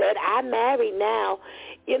you said, I'm married now?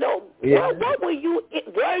 What were you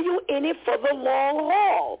in it for the long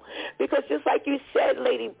haul? Because just like you said,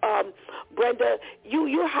 Lady Brenda,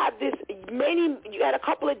 you have you had a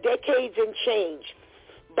couple of decades and change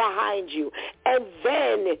behind you, and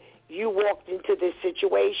then you walked into this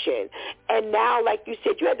situation, and now, like you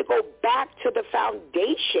said, you had to go back to the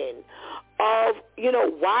foundation of,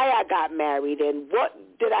 why I got married and what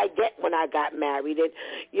did I get when I got married, and,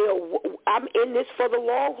 I'm in this for the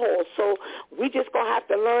long haul, so we just going to have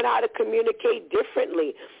to learn how to communicate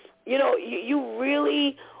differently. You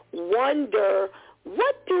really wonder,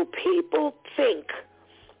 what do people think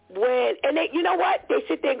when, and they, you know what, they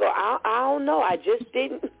sit there and go, I don't know, I just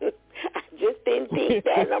didn't think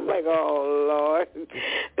that. And I'm like, oh Lord,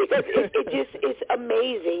 because it's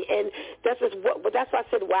amazing, and that's why I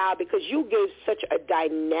said wow, because you gave such a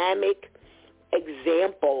dynamic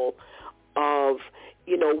example of,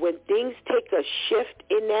 when things take a shift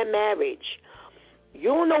in their marriage, you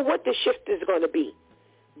don't know what the shift is going to be,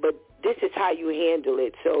 but this is how you handle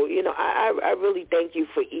it. So, I really thank you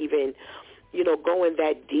for even, going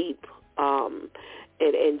that deep, and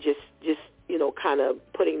just kind of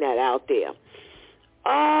putting that out there.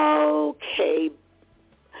 Okay,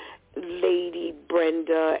 Lady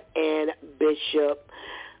Brenda and Bishop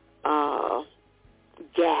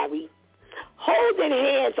Gary, holding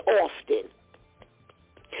hands often.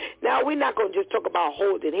 Now, we're not going to just talk about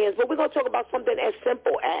holding hands, but we're going to talk about something as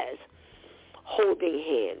simple as holding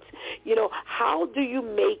hands. How do you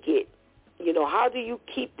make it? How do you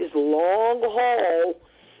keep this long haul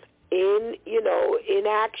in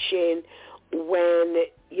action when,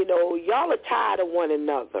 y'all are tired of one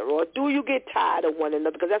another? Or do you get tired of one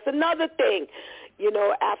another? Because that's another thing.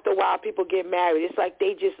 After a while, people get married. It's like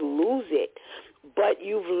they just lose it. But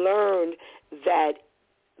you've learned that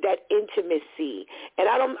intimacy. And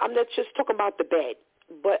I'm not just talking about the bed.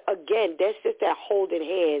 But, again, that's just that holding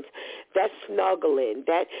hands, that snuggling,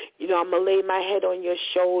 that, I'm going to lay my head on your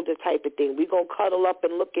shoulder type of thing. We're going to cuddle up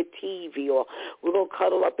and look at TV, or we're going to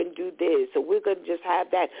cuddle up and do this, or we're going to just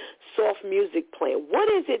have that soft music playing.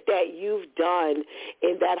 What is it that you've done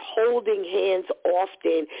in that holding hands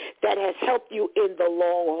often that has helped you in the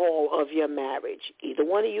long haul of your marriage? Either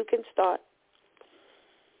one of you can start.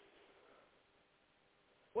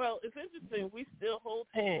 Well, it's interesting. We still hold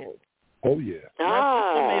hands. Oh, yeah.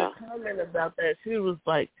 My sister made a comment about that. She was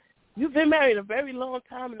like, you've been married a very long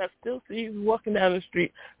time, and I still see you walking down the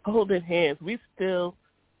street holding hands. We still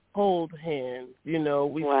hold hands. We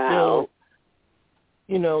still,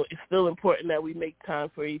 it's still important that we make time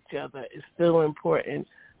for each other. It's still important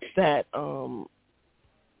that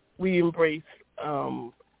we embrace.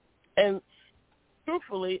 And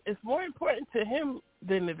truthfully, it's more important to him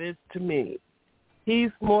than it is to me.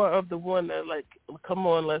 He's more of the one that, like, come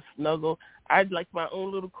on, let's snuggle. I'd like my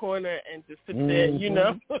own little corner and just sit there,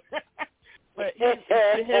 But to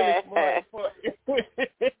him, it's more important.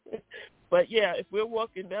 But, yeah, if we're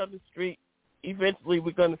walking down the street, eventually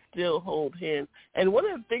we're going to still hold hands. And one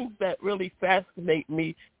of the things that really fascinate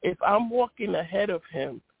me, if I'm walking ahead of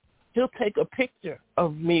him, he'll take a picture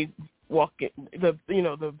of me walking, the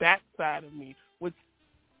backside of me, which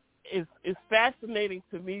is fascinating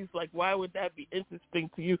to me. It's like, why would that be interesting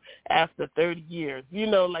to you after 30 years?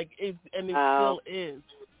 It still is.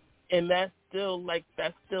 And that's still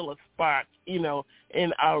a spark, in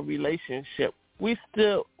our relationship. We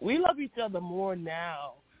love each other more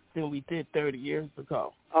now than we did 30 years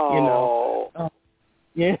ago. Oh.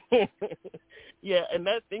 Yeah. Yeah, and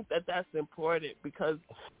I think that's important because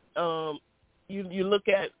when you look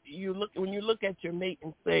at your mate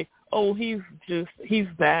and say, oh, he's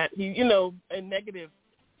that, and negative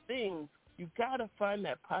things, you gotta find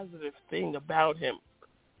that positive thing about him,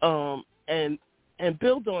 and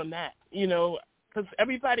build on that, because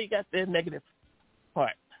everybody got their negative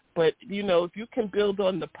part, but if you can build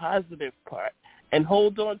on the positive part and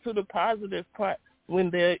hold on to the positive part when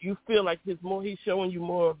you feel like he's showing you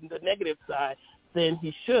more of the negative side than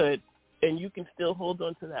he should, and you can still hold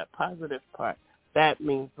on to that positive part, that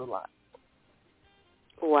means a lot.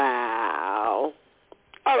 Wow.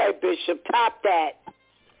 All right, Bishop, top that.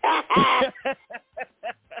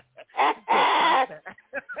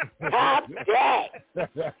 Top that.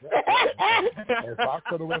 If I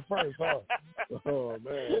could have went first, huh? Oh,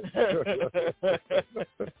 man.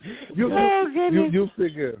 You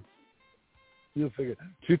figure.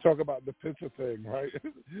 She talk about the picture thing, right?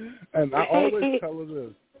 And I always tell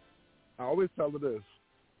her this.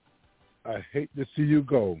 I hate to see you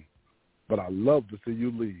go, but I love to see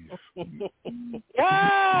you leave.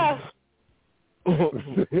 Yeah.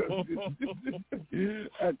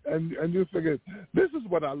 and you figure, this is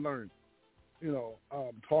what I learned. You know,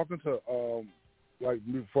 talking to like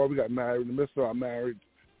before we got married, in the midst of our marriage,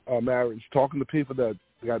 talking to people that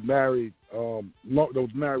got married, that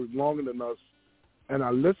was married longer than us, and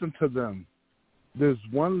I listened to them. There's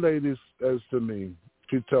one lady says to me,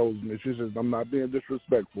 she tells me, she says, I'm not being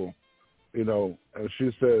disrespectful, you know, and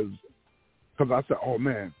she says, because I said, oh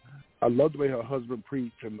man, I love the way her husband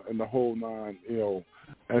preached and the whole nine, you know,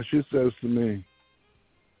 and she says to me,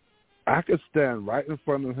 I could stand right in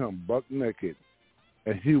front of him, buck naked,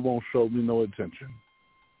 and he won't show me no attention.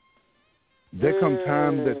 There come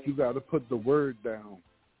time that you got to put the word down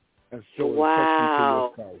and show attention to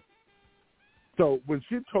your spouse. So when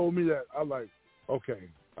she told me that, I like, okay,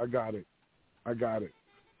 I got it.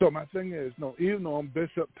 So my thing is, no, even though I'm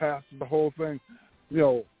bishop, pastor, the whole thing, you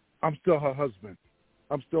know, I'm still her husband.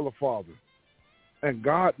 I'm still a father. And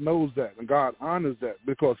God knows that, and God honors that,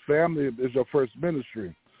 because family is your first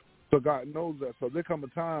ministry. So God knows that. So there come a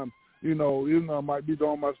time, you know, even though I might be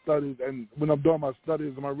doing my studies, and when I'm doing my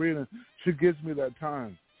studies and my reading, she gives me that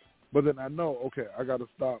time. But then I know, okay, I got to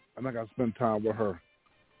stop, and I got to spend time with her.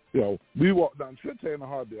 You know, we walk down, she'll tell you in a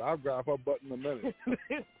heartbeat. I'll grab her butt in a minute.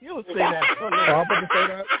 You'll say that. Oh, I'm about to say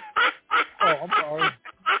that? Oh, I'm sorry.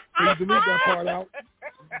 Can you delete that part out?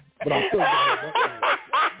 But I still got it.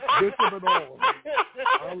 Bishop and all.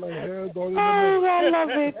 I'll lay hands on you in a minute. I love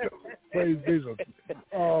it. Praise Jesus.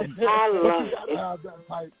 I love it. You gotta have that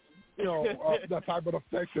type, you know, that type of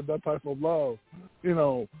affection, that type of love, you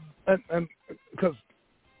know, and because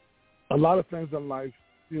a lot of things in life,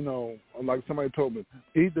 you know, like somebody told me,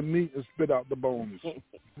 eat the meat and spit out the bones,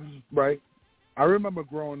 right? I remember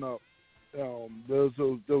growing up, there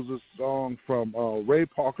was a song from Ray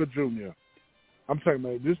Parker Jr. I'm talking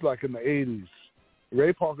about this like in the 80s.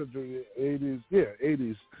 Ray Parker Jr.,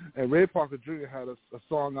 80s. And Ray Parker Jr. had a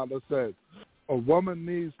song out that said, a woman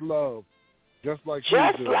needs love just like you do.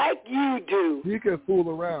 Just like you do. He can fool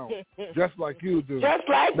around just like you do. Just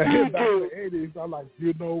like now, you back do. in the 80s, I'm like,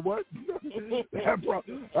 you know what?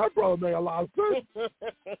 that probably made a lot of sense.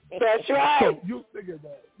 That's right. So you figure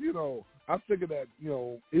that, you know, I figured that, you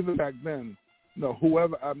know, even back then, you know,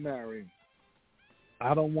 whoever I marry,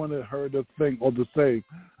 I don't want her to think or to say,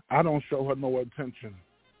 I don't show her no attention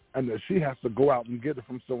and that she has to go out and get it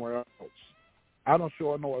from somewhere else. I don't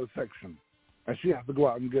show her no affection and she has to go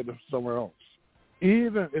out and get it from somewhere else,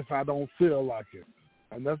 even if I don't feel like it.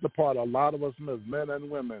 And that's the part a lot of us miss, men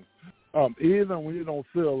and women. Even when you don't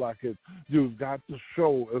feel like it, you've got to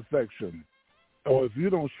show affection. Or if you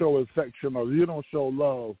don't show affection or you don't show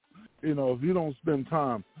love, you know, if you don't spend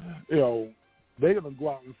time, you know, they're going to go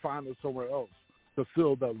out and find it somewhere else to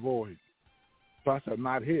fill that void. So I said,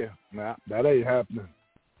 not here. Nah, that ain't happening.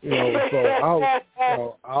 You know,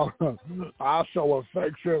 so I'll show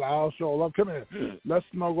affection. I'll show love. Come here. Let's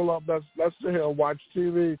snuggle up. Let's sit here and watch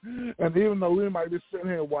TV. And even though we might be sitting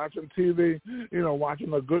here watching TV, you know,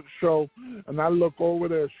 watching a good show, and I look over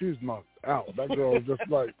there, she's knocked out. That girl is just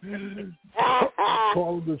like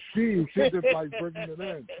calling the sheep. She's just like bringing it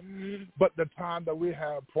in. But the time that we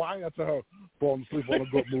have prior to her falling asleep on a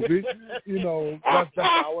good movie, you know, that's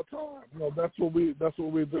our time. You know, that's what we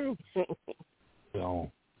do. You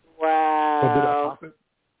know. Wow. So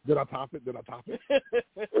did I top it?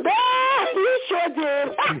 You sure did.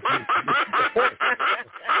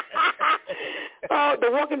 Oh, the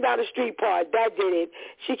walking down the street part, that did it.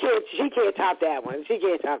 She can't top that one.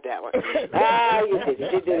 Ah, you did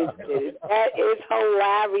it. That is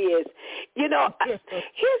hilarious. You know,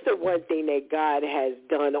 here's the one thing that God has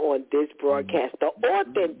done on this broadcast, the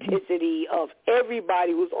authenticity of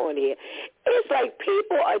everybody who's on here. It's like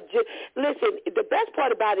people are just, listen, the best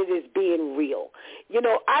part about it is being real. You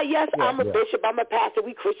know, I'm a bishop, I'm a pastor,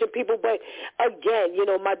 we Christian people, but again, you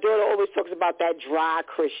know, my daughter always talks about that dry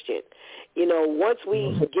Christian. You know, once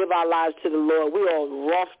we give our lives to the Lord, we're all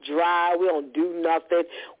rough, dry, we don't do nothing,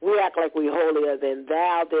 we act like we're holier than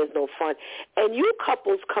thou, there's no fun. And you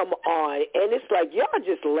couples come on, and it's like y'all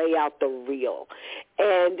just lay out the real.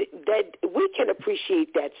 And that we can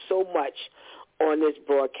appreciate that so much on this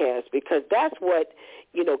broadcast, because that's what,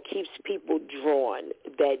 keeps people drawn,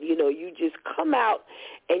 that, you just come out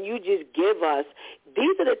and you just give us,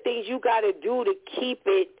 these are the things you got to do to keep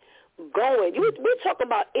it going. We're talking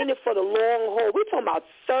about in it for the long haul. We're talking about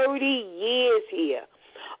 30 years here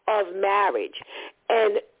of marriage.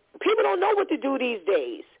 And people don't know what to do these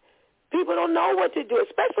days. People don't know what to do,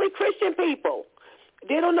 especially Christian people.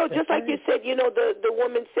 They don't know, just like you said, the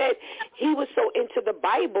woman said he was so into the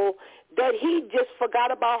Bible that he just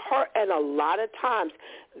forgot about her. And a lot of times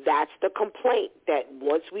that's the complaint, that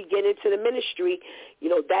once we get into the ministry,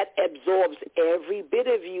 that absorbs every bit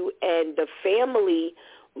of you, and the family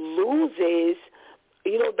loses,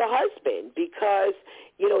 the husband, because,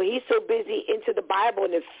 he's so busy into the Bible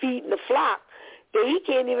and feeding the flock that he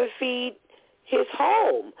can't even feed his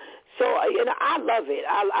home. So, I love it.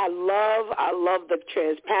 I love the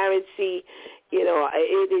transparency.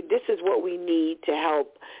 This is what we need to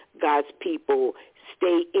help God's people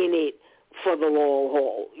stay in it for the long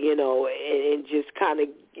haul, and just kind of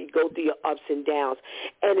go through your ups and downs.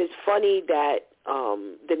 And it's funny that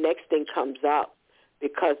the next thing comes up,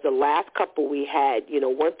 because the last couple we had,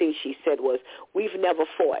 one thing she said was, we've never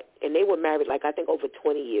fought. And they were married, I think over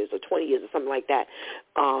 20 years or something like that.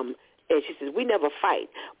 And she says, we never fight.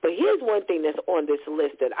 But here's one thing that's on this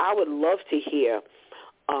list that I would love to hear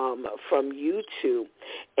from you two.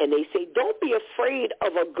 And they say, don't be afraid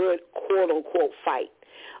of a good quote-unquote fight.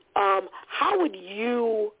 How would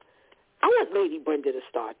you – I want Lady Brenda to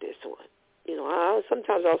start this one.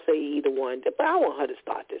 Sometimes I'll say either one, but I want her to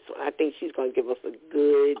start this one. I think she's going to give us a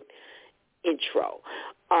good intro.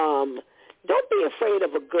 Don't be afraid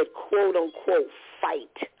of a good quote-unquote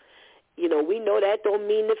fight. We know that don't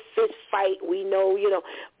mean the fist fight. We know,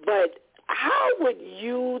 but how would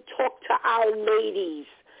you talk to our ladies?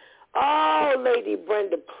 Oh, Lady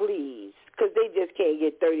Brenda, please, because they just can't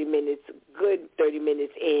get 30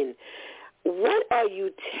 minutes in. What are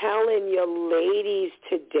you telling your ladies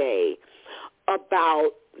today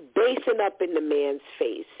about basing up in the man's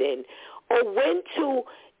face, or when to,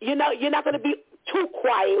 you're not going to be too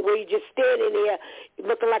quiet where you're just standing there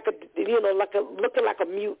looking like a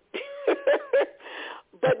mute,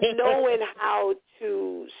 but knowing how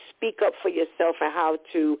to speak up for yourself and how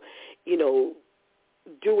to,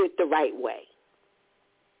 do it the right way.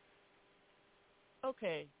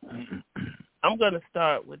 Okay. I'm going to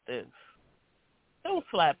start with this. Don't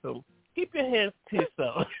slap him. Keep your hands to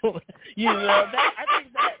yourself. I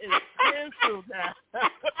think that is canceled now.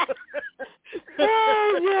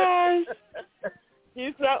 Oh, yes.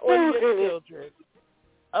 He's not on your children.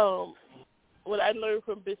 What I learned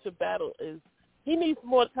from Bishop Battle is he needs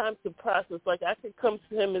more time to process. Like, I could come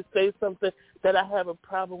to him and say something that I have a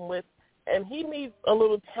problem with, and he needs a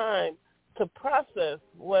little time to process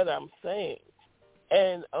what I'm saying.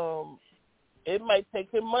 And it might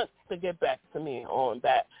take him months to get back to me on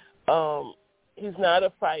that. He's not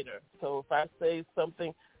a fighter, so if I say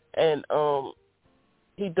something and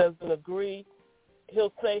he doesn't agree,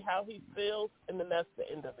 he'll say how he feels, and then that's the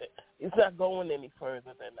end of it. He's not going any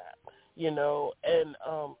further than that, And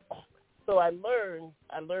so I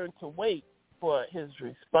learned to wait for his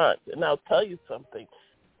response. And I'll tell you something.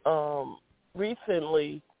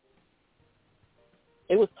 Recently,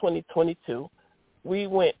 it was 2022. We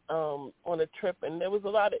went on a trip, and there was a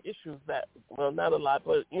lot of issues not a lot,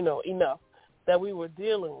 but, enough that we were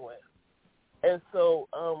dealing with. And so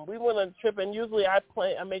we went on a trip, and usually I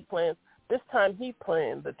make plans. This time he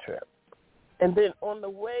planned the trip. And then on the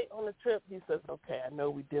way on the trip, he says, okay, I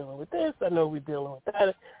know we're dealing with this. I know we're dealing with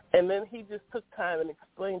that. And then he just took time and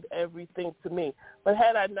explained everything to me. But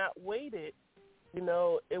had I not waited,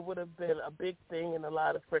 it would have been a big thing and a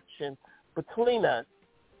lot of friction between us.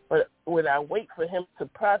 But when I wait for him to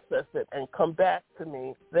process it and come back to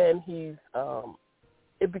me, then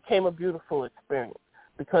it became a beautiful experience,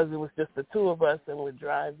 because it was just the two of us and we're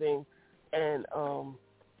driving, and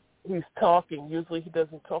he's talking. Usually he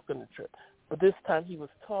doesn't talk on the trip. But this time he was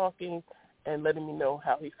talking and letting me know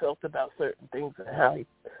how he felt about certain things and how he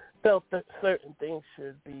felt that certain things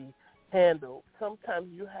should be handled. Sometimes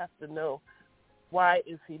you have to know, why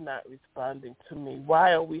is he not responding to me?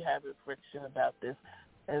 Why are we having friction about this?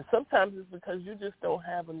 And sometimes it's because you just don't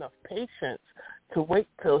have enough patience to wait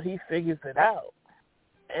till he figures it out.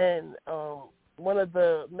 And one of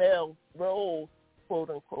the male roles, quote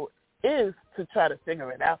unquote, is to try to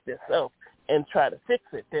figure it out themselves and try to fix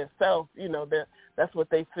it themselves. That's what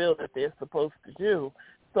they feel that they're supposed to do.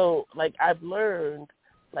 So, I've learned,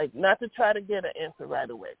 not to try to get an answer right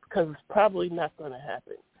away, because it's probably not going to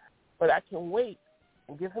happen. But I can wait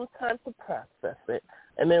and give him time to process it.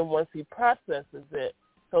 And then once he processes it,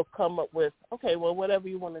 he'll come up with, okay, well, whatever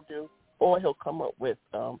you want to do, or he'll come up with,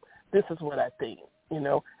 this is what I think, and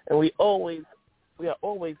we are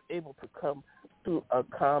always able to come to a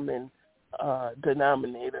common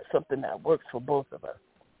denominator, something that works for both of us.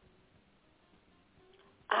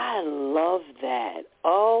 I love that.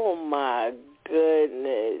 Oh, my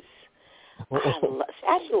goodness.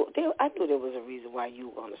 I knew there was a reason why you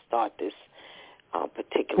were going to start this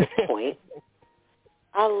particular point.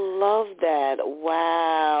 I love that.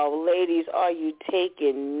 Wow. Ladies, are you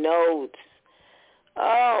taking notes?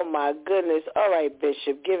 Oh, my goodness. All right,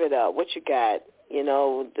 Bishop, give it up. What you got?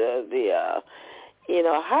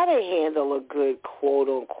 How they handle a good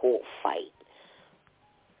quote-unquote fight.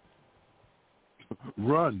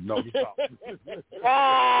 Run. No,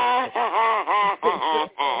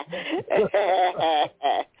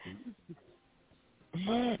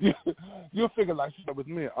 you figure like shit with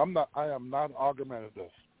me. I am not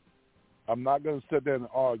argumentative. I'm not going to sit there and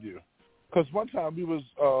argue. Because one time we was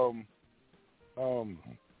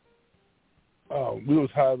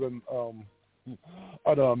having an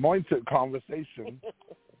anointed conversation.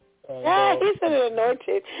 And, he said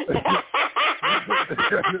anointed.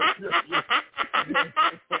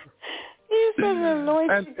 He said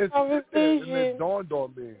anointed conversation. And it dawned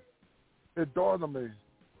on me.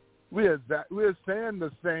 We're saying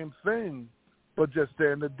the same thing, but just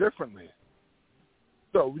saying it differently.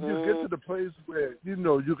 So when you get to the place where, you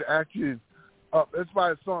can actually, that's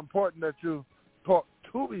why it's so important that you talk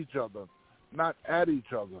to each other, not at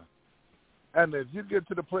each other. And if you get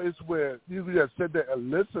to the place where you just sit there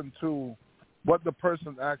and listen to what the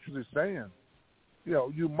person's actually saying,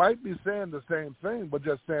 you might be saying the same thing, but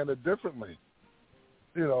just saying it differently.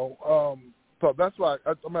 So that's why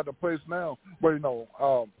I'm at the place now where, I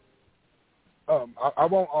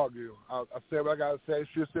won't argue. I say what I got to say.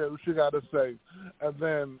 She said what she got to say. And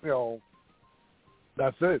then,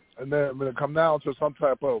 that's it. And then when it come down to some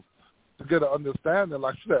type of, to get an understanding,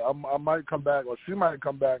 like she said, I might come back, or she might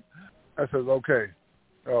come back and says, okay,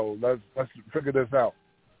 let's figure this out.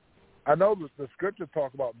 I know the scripture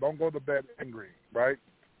talk about don't go to bed angry, right?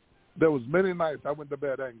 There was many nights I went to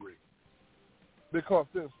bed angry because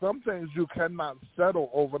there's some things you cannot settle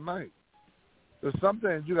overnight. There's some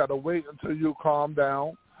things you got to wait until you calm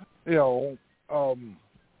down, until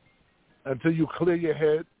you clear your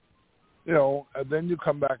head, and then you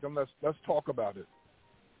come back and let's talk about it.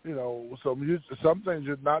 So some things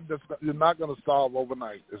you're not going to solve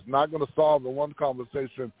overnight. It's not going to solve in one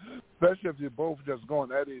conversation, especially if you're both just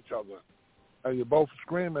going at each other and you're both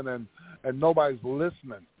screaming and nobody's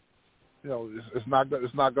listening. It's not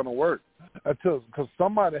going to work because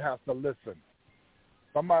somebody has to listen.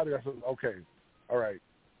 Somebody has to okay, all right.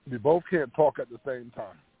 We both can't talk at the same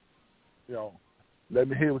time. Let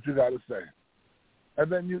me hear what you got to say. And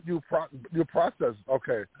then you process,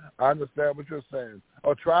 okay, I understand what you're saying.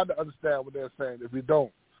 Or try to understand what they're saying. If you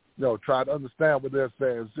don't, try to understand what they're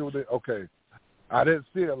saying. See what okay, I didn't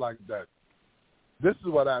see it like that. This is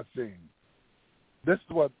what I've seen. This is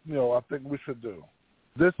what, I think we should do.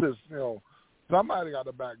 This is, somebody got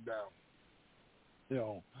to back down.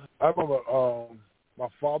 I remember my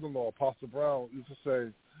father-in-law, Apostle Brown, used to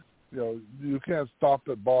say, you can't stop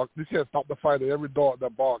the fight at every dog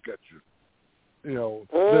that bark at you.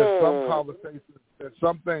 There's some conversations, there's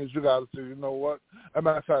some things you got to do. You know what? As a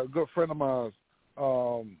matter of fact, a good friend of mine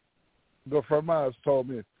told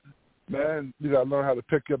me, man, you got to learn how to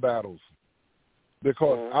pick your battles.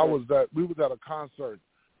 Because we was at a concert,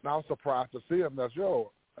 and I was surprised to see him. That's,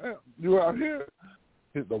 man, you out here.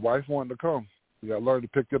 The wife wanted to come. You got to learn to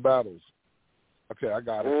pick your battles. Okay, I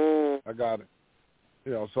got it.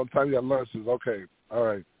 Sometimes you got to learn, okay, all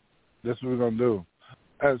right, this is what we're going to do.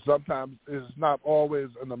 And sometimes it's not always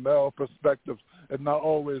in the male perspective. It's not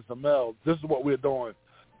always the male. This is what we're doing.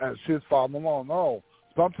 And she's following along. No.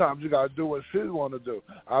 Sometimes you got to do what she want to do.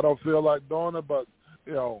 I don't feel like doing it, but,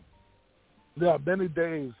 there are many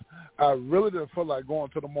days I really didn't feel like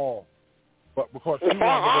going to the mall. But because she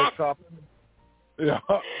wanted to go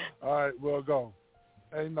shopping, all right, we'll go.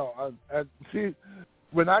 And, and see,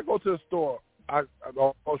 when I go to the store, I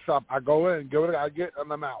go shop. I go in, get what I get,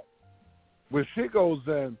 and I'm out. When she goes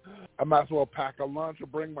in, I might as well pack a lunch or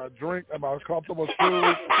bring my drink and my comfortable shoes. We're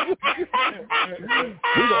going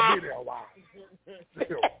to be there a while.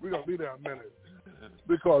 We're going to be there a minute.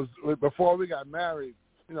 Because before we got married,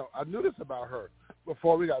 I knew this about her.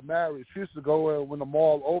 Before we got married, she used to go in when the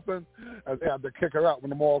mall opened, and they had to kick her out when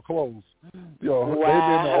the mall closed. They'd be in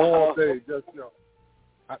there all day. Just,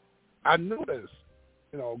 I knew this.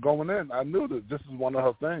 Going in, I knew that this is one of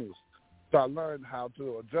her things. So I learned how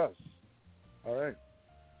to adjust. All right.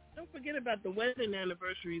 Don't forget about the wedding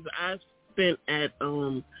anniversaries I spent at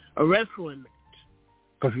a wrestling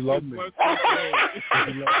match. Because you love me.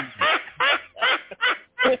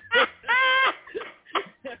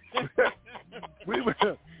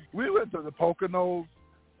 We went to the Poconos,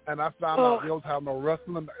 and I found out they was having a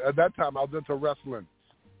wrestling. At that time, I was into wrestling,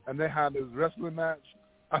 and they had this wrestling match.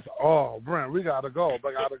 I said, "Oh, Brent, we gotta go.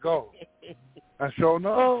 And sure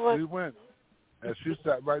enough, we went. And she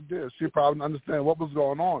sat right there. She probably didn't understand what was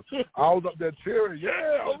going on. I was up there cheering.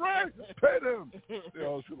 Yeah, all right, pay them. You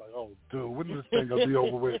know, she was like, oh, dude, when is this thing going to be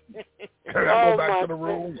over with? Can I go back to the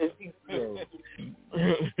room?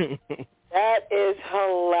 That is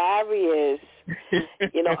hilarious.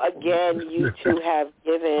 You know, again, you two have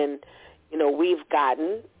given, you know, we've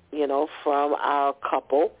gotten, you know, from our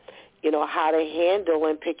couple, you know, how to handle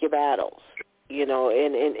and pick your battles. You know,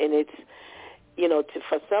 and it's, you know,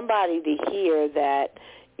 for somebody to hear that,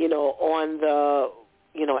 you know, on the,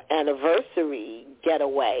 you know, anniversary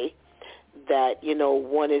getaway, that, you know,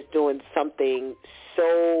 one is doing something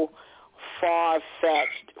so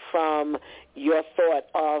far-fetched from your thought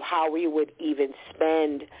of how we would even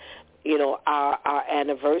spend, you know, our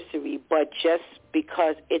anniversary, but just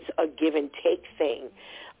because it's a give and take thing,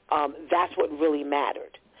 that's what really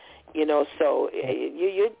mattered. You know, so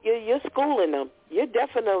you're schooling them. You're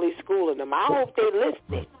definitely schooling them. I hope they're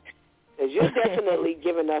listening, because you're definitely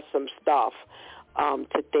giving us some stuff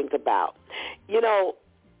to think about. You know,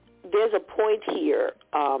 there's a point here,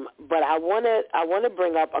 but I want to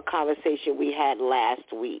bring up a conversation we had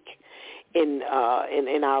last week in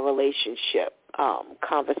our relationship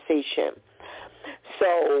conversation.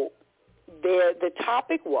 So the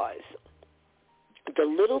topic was the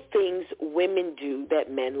little things women do that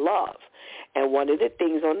men love. And one of the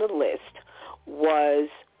things on the list was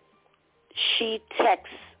she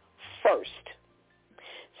texts first.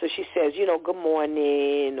 So she says, you know, good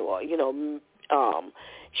morning, or, you know,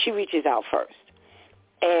 she reaches out first.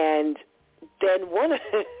 And then one of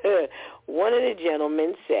the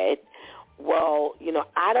gentlemen said, well, you know,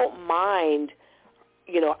 I don't mind,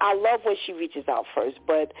 you know, I love when she reaches out first,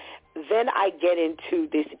 but then I get into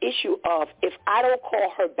this issue of if I don't call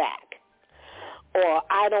her back or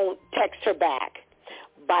I don't text her back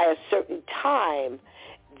by a certain time,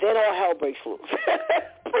 then all hell breaks loose.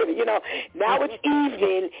 You know, now it's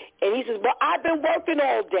evening, and he says, well, I've been working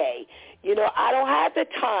all day. You know, I don't have the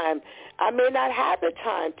time. I may not have the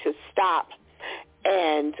time to stop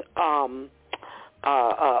and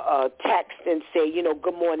text and say, you know,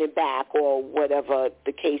 good morning back or whatever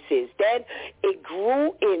the case is. Then it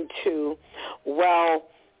grew into, well,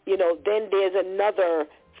 you know, then there's another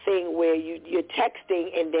thing where you're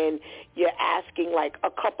texting and then you're asking like a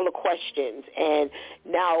couple of questions, and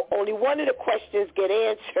now only one of the questions get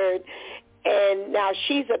answered, and now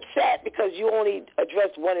she's upset because you only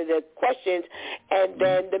addressed one of the questions, and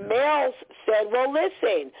then the males said, well,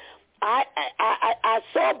 listen, I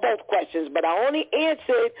saw both questions, but I only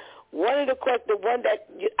answered one of the one that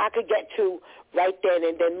I could get to right then,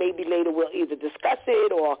 and then maybe later we'll either discuss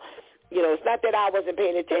it or, you know, it's not that I wasn't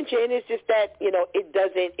paying attention. It's just that, you know, it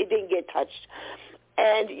didn't get touched.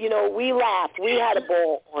 And, you know, we laughed. We had a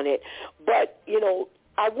ball on it. But, you know,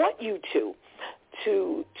 I want you to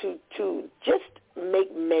just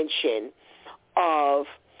make mention of,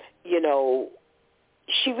 you know,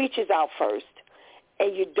 she reaches out first,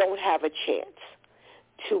 and you don't have a chance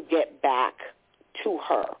to get back to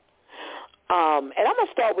her. And I'm going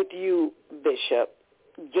to start with you, Bishop,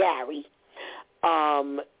 Gary.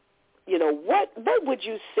 You know, what would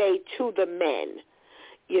you say to the men,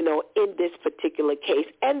 you know, in this particular case?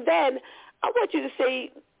 And then I want you to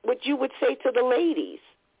say what you would say to the ladies.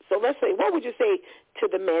 So let's say, what would you say to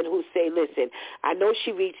the men who say, listen, I know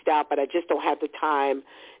she reached out, but I just don't have the time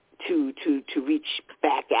to reach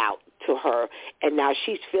back out to her, and now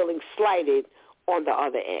she's feeling slighted on the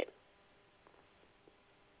other end?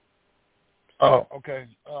 Oh, okay.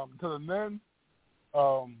 To the men,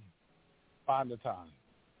 find the time.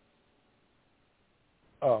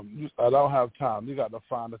 I don't have time. You got to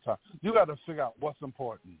find the time. You got to figure out what's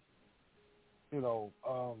important. You know,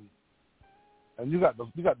 and you got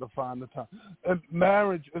to find the time. And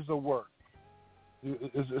marriage is a work.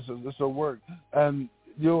 It's a work, and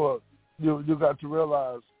you got to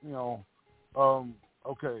realize, you know,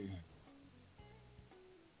 okay.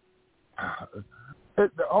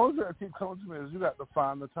 The only thing that keeps coming to me is you got to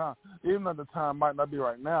find the time. Even though the time might not be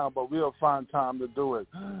right now, but we'll find time to do it.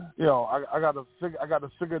 You know, I got to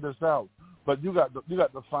figure this out. But you got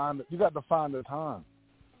to find the time.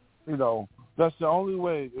 You know, that's the only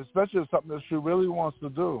way. Especially if something that she really wants to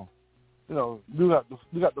do. You know, you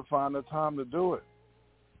got to find the time to do it.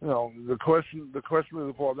 You know, the question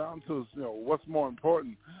really boils down to is, you know, what's more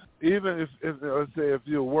important. Even if let's say if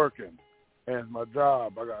you're working and my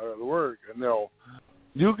job, I got to go to work. And,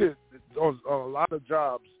 you get on a lot of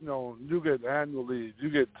jobs, you get annual leave, you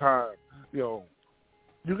get time, you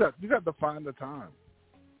got to find the time,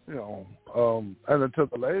 and then to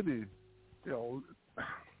the lady,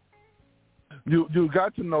 you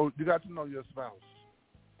got to know your spouse.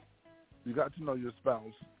 You got to know your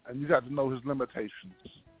spouse, and you got to know his limitations.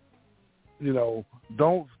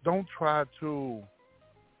 Don't try to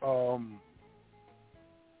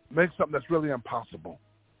make something that's really impossible.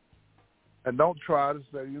 And don't try to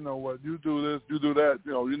say, you do this, you do that,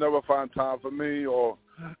 you never find time for me, or,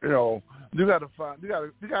 you got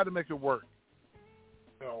to make it work.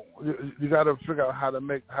 You got to figure out how to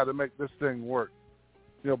make this thing work.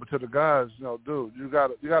 But to the guys, dude, you got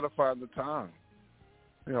to find the time.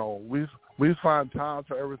 We find time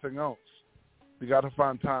for everything else. You got to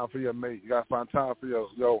find time for your mate. You got to find time for your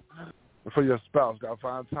spouse. You got to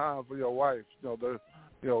find time for your wife. You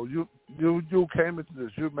came into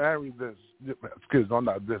this. You married this. Excuse me,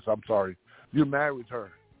 not this. I'm sorry. You married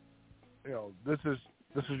her. This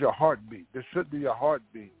is your heartbeat. This should be your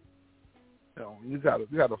heartbeat. You got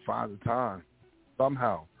to find the time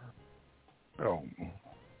somehow.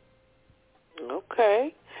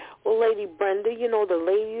 Okay. Well, Lady Brenda, the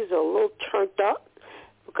ladies are a little turned up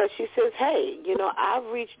because she says, hey, I've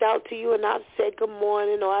reached out to you and I've said good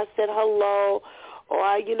morning, or I said hello, or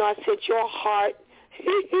I said your heart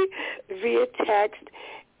via text.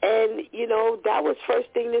 And, that was first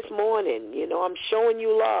thing this morning. I'm showing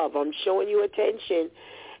you love. I'm showing you attention.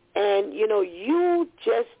 And, you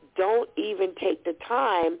just don't even take the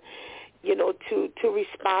time, to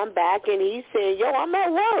respond back. And he's saying, I'm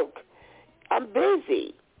at work. I'm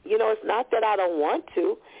busy. It's not that I don't want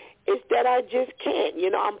to. It's that I just can't.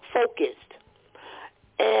 I'm focused.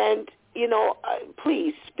 And,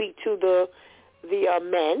 please speak to the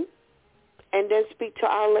men and then speak to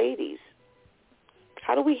our ladies.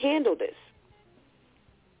 How do we handle this?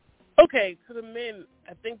 Okay, to the men,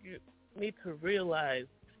 I think you need to realize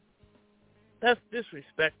that's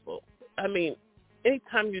disrespectful. I mean,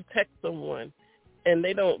 anytime you text someone and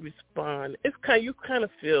they don't respond, you kind of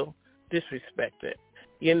feel disrespected,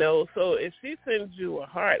 So if she sends you a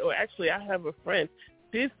heart, or actually I have a friend,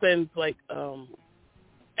 she sends like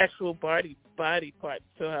actual body parts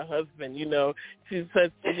to her husband, She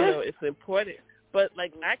says, it's important. But,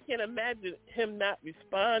 I can't imagine him not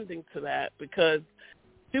responding to that, because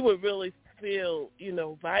he would really feel,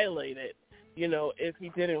 violated, if he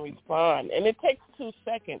didn't respond. And it takes 2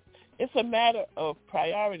 seconds. It's a matter of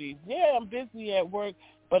priorities. Yeah, I'm busy at work,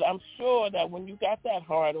 but I'm sure that when you got that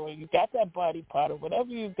heart, or you got that body part, or whatever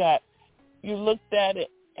you got, you looked at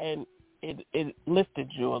it and it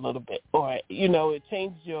lifted you a little bit, or, it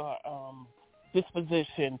changed your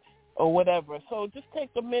disposition, or whatever. So just take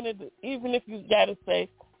a minute, even if you got to say,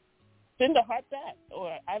 send a heart back,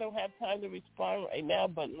 or I don't have time to respond right now,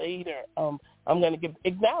 but later I'm going to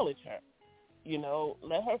acknowledge her.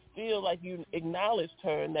 Let her feel like you acknowledged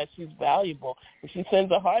her and that she's valuable. If she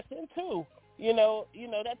sends a heart, then too.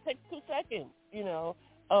 That takes 2 seconds.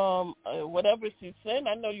 Whatever she sent,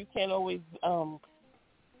 I know you can't always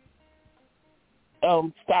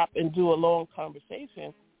stop and do a long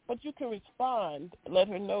conversation, but you can respond. Let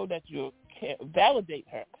her know that you can validate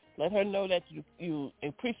her. Let her know that you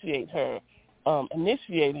appreciate her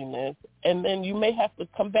initiating this, and then you may have to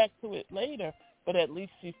come back to it later, but at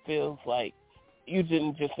least she feels like you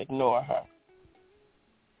didn't just ignore her.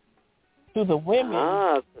 To the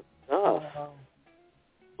women,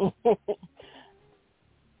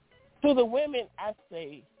 to the women, I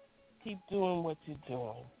say, keep doing what you're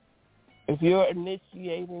doing. If you're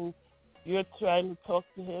initiating, you're trying to talk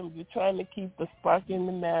to him, you're trying to keep the spark in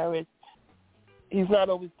the marriage, he's not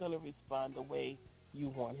always going to respond the way you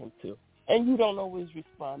want him to. And you don't always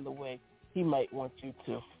respond the way he might want you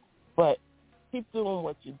to. But keep doing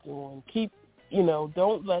what you're doing.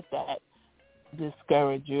 Don't let that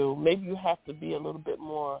discourage you. Maybe you have to be a little bit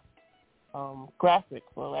more graphic,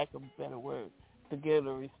 for lack of a better word, to get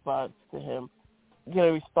a response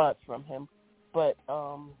from him. But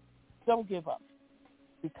don't give up.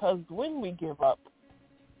 Because when we give up,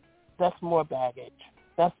 that's more baggage.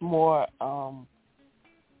 That's more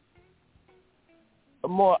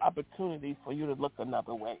opportunity for you to look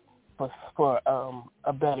another way for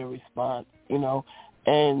a better response,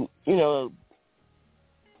 And,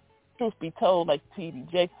 truth be told, like T.D.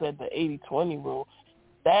 Jakes said, the 80-20 rule,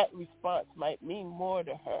 that response might mean more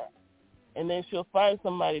to her. And then she'll find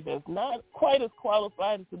somebody that's not quite as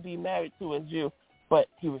qualified to be married to as you, but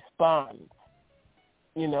he responds,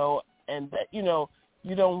 and that, you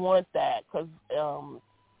don't want that, because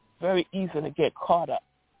very easy to get caught up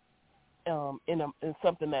in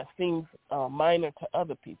something that seems minor to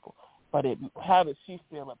other people. But how does she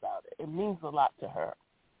feel about it? It means a lot to her,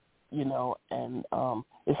 and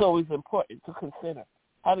it's always important to consider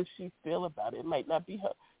how does she feel about it. It might not be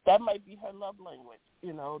her. That might be her love language.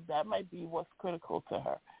 That might be what's critical to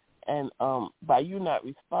her. And by you not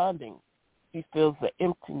responding, she feels the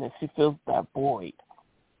emptiness. She feels that void.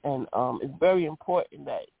 And it's very important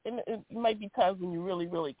that, and it might be times when you really,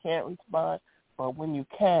 really can't respond, but when you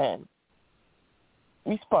can,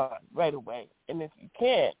 respond right away. And if you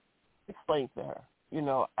can't, explain to her.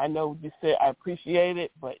 I know you said I appreciate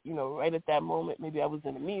it, but, right at that moment, maybe I was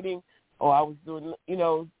in a meeting or I was doing,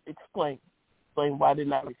 explain why I did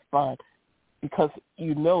not respond, because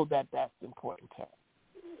that's important to her.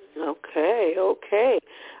 Okay.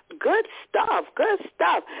 Good stuff.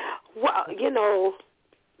 Well,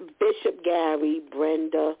 Bishop Gary,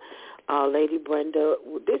 Brenda, Lady Brenda,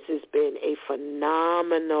 this has been a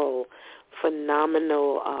phenomenal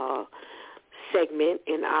segment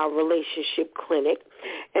in our relationship clinic.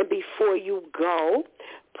 And before you go,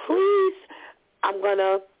 please, I'm going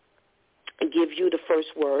to give you the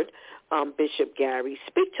first word, Bishop Gary.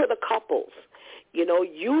 Speak to the couples.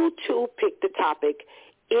 You two pick the topic,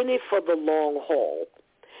 in it for the long haul.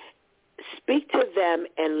 Speak to them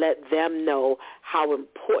and let them know how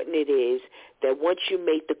important it is that once you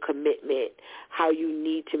make the commitment, how you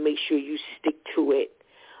need to make sure you stick to it,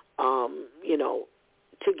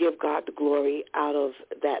 to give God the glory out of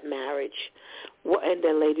that marriage. Well, and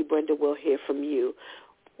then, Lady Brenda, we'll hear from you.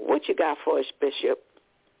 What you got for us, Bishop?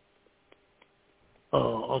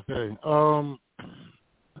 Oh, okay.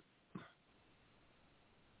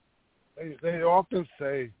 They often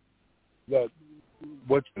say that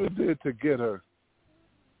what you did to get her,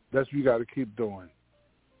 that's what you got to keep doing.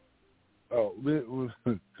 Oh,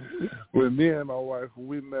 when me and my wife,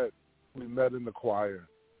 we met in the choir,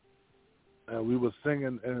 and we were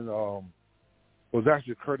singing in it was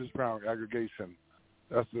actually Curtis Brown Aggregation.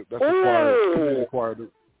 That's the choir, community choir.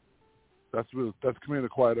 That's community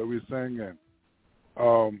choir that we sang in.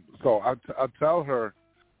 So I tell her,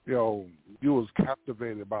 you was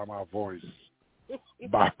captivated by my voice.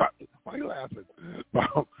 Why are you laughing?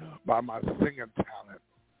 By my singing talent.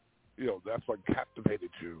 That's what captivated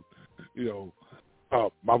you.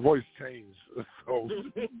 My voice changed.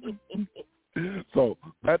 So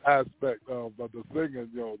that aspect of the singing,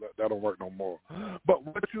 that don't work no more. But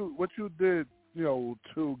what you did,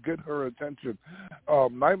 to get her attention, I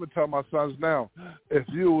even tell my sons now, if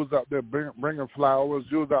you was out there bringing flowers,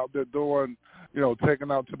 you was out there doing,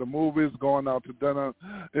 taking out to the movies, going out to dinner,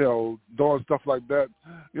 doing stuff like that,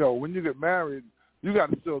 when you get married, you got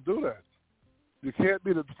to still do that. You can't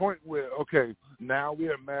be to the point where, okay, now we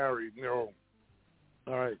are married, all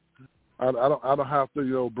right, I don't have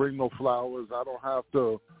to, bring no flowers. I don't have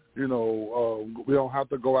to, we don't have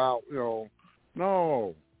to go out,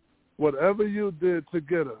 No. Whatever you did to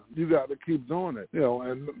get her, you got to keep doing it,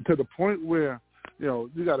 and to the point where, you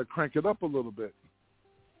got to crank it up a little bit.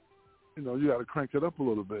 You got to crank it up a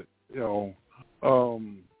little bit.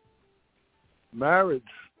 Marriage,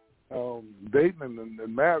 dating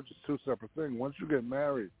and marriage is two separate things. Once you get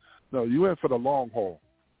married, you in for the long haul.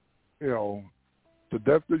 The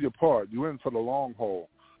death do your part. You in for the long haul.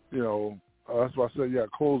 That's why I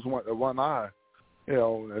said, close one eye.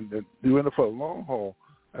 And you in it for the long haul.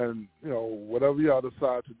 And whatever y'all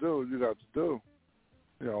decide to do, you got to do.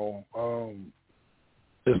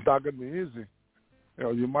 It's not gonna be easy.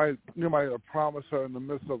 You might promise her in the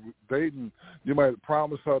midst of dating. You might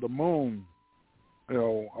promise her the moon.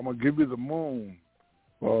 I'm gonna give you the moon.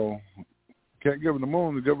 Well, can't give her the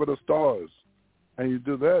moon. You give her the stars, and you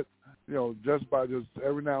do that. Just by just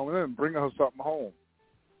every now and then bringing her something home.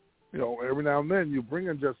 Every now and then you bring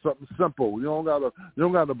her just something simple. You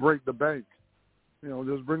don't gotta break the bank.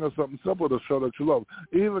 Just bring her something simple to show that you love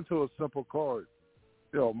her. Even to a simple card.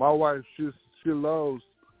 My wife, she loves.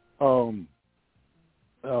 And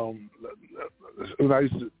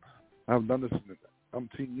I've done this in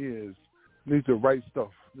 10 years. Need to write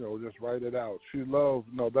stuff. Just write it out. She loves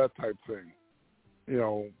that type thing.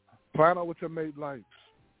 Find out what your mate likes.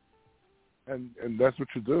 And that's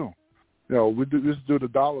what you do. We just do the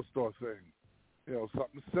dollar store thing.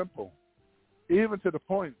 Something simple. Even to the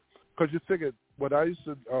point, because you figured what I used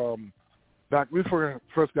to, back when we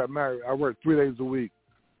first got married, I worked 3 days a week.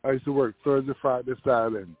 I used to work Thursday, Friday,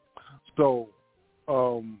 Saturday. So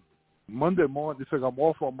Monday morning, you think I'm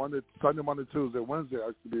off on Monday, Sunday, Monday, Tuesday, Wednesday, I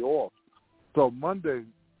used to be off. So Monday,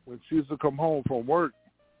 when she used to come home from work,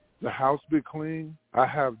 the house be clean. I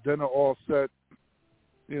have dinner all set.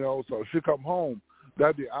 So she come home,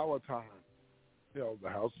 that'd be our time. The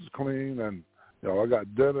house is clean and, I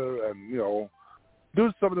got dinner, and,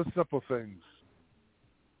 do some of the simple things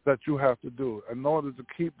that you have to do in order to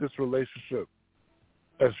keep this relationship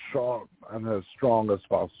as strong and as strong as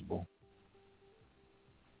possible.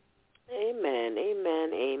 Amen,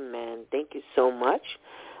 amen, amen. Thank you so much,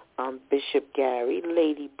 Bishop Gary,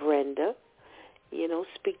 Lady Brenda.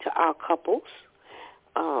 Speak to our couples,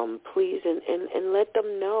 please, and let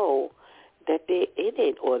them know that they're in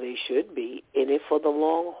it, or they should be in it for the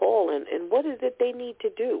long haul. And what is it they need to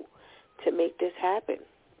do to make this happen?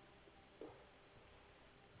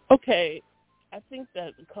 Okay, I think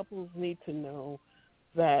that couples need to know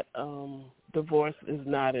that divorce is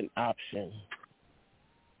not an option.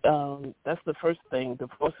 That's the first thing.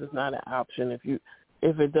 Divorce is not an option.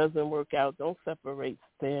 If it doesn't work out, don't separate.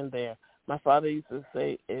 Stand there. My father used to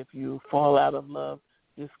say, if you fall out of love,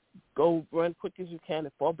 just go run quick as you can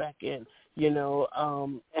and fall back in.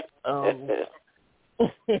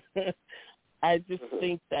 I just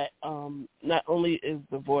think that not only is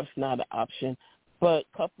divorce not an option, but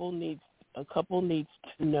a couple needs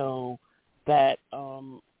to know that.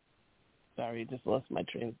 Sorry, just lost my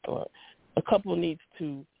train of thought. A couple needs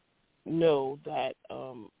to know that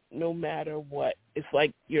no matter what, it's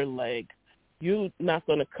like your leg. You're not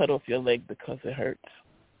going to cut off your leg because it hurts.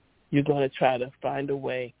 You're going to try to find a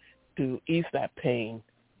way to ease that pain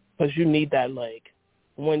because you need that leg.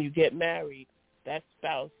 When you get married, that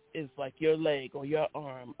spouse is like your leg or your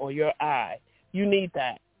arm or your eye. You need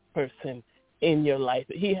that person in your life.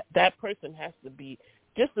 That person has to be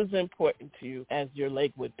just as important to you as your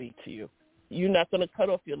leg would be to you. You're not going to cut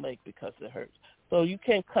off your leg because it hurts. So you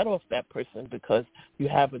can't cut off that person because you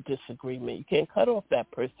have a disagreement. You can't cut off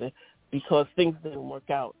that person because things didn't work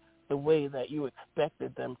out the way that you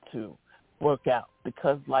expected them to work out,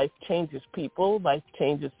 because life changes people, life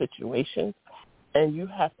changes situations, and you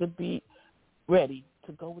have to be ready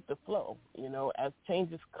to go with the flow. As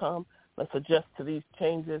changes come, let's adjust to these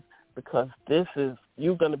changes, because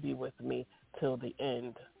you're going to be with me till the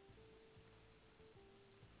end.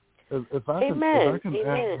 If I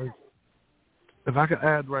can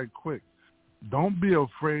add right quick, don't be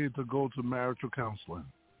afraid to go to marital counseling.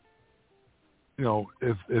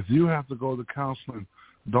 If you have to go to counseling,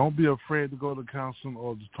 don't be afraid to go to counseling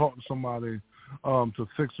or to talk to somebody to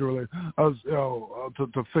fix the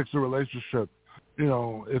to fix the relationship.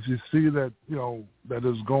 If you see that that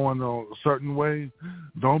is going a certain way,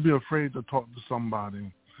 don't be afraid to talk to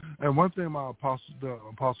somebody. And one thing my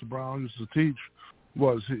Apostle Brown used to teach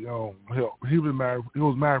was he was married. He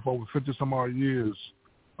was married for over 50 some odd years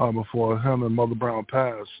before him and Mother Brown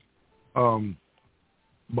passed.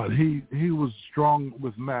 But he was strong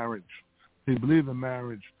with marriage. He believed in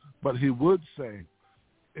marriage. But he would say,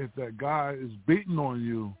 if that guy is beating on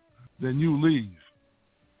you, then you leave.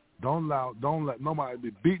 Don't let nobody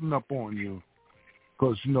be beating up on you,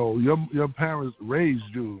 because your parents raised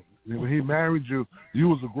you. When he married you, you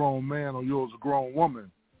was a grown man or you was a grown woman.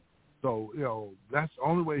 So that's the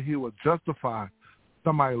only way he would justify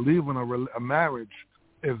somebody leaving a marriage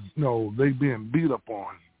if they being beat up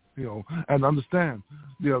on. And understand,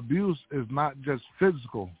 the abuse is not just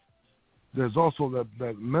physical. There's also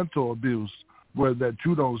that mental abuse where that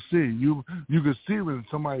you don't see. You can see when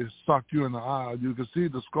somebody socked you in the eye. You can see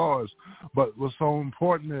the scars. But what's so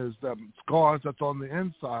important is that scars that's on the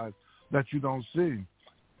inside that you don't see.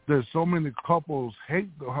 There's so many couples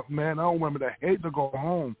men or women that hate to go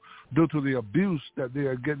home due to the abuse that they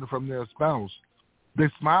are getting from their spouse.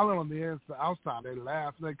 They're smiling on the outside. They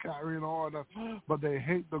laugh, they carrying on, but they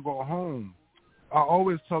hate to go home. I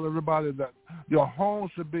always tell everybody that your home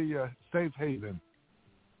should be your safe haven.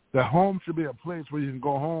 The home should be a place where you can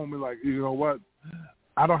go home and you know what?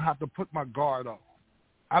 I don't have to put my guard up.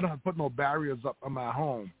 I don't have to put no barriers up in my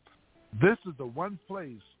home. This is the one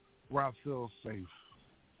place where I feel safe.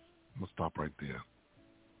 I'm going to stop right there.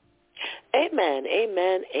 Amen,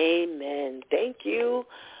 amen, amen. Thank you,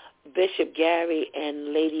 Bishop Gary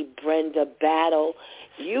and Lady Brenda Battle.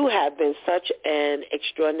 You have been such an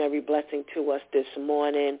extraordinary blessing to us this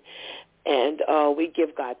morning. And we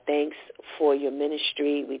give God thanks for your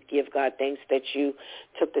ministry. We give God thanks that you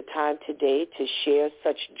took the time today to share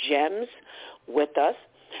such gems with us.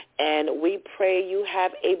 And we pray you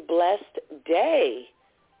have a blessed day.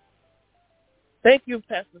 Thank you,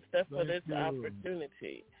 Pastor Steph, for this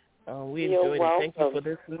opportunity. We enjoyed it. Thank you for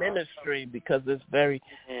this ministry, because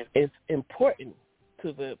it's important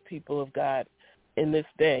to the people of God in this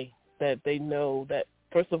day that they know that,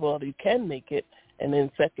 first of all, you can make it, and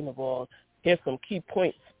then second of all, here's some key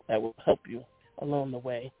points that will help you along the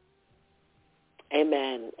way.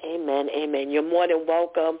 Amen, amen, amen. You're more than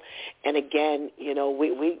welcome. And again,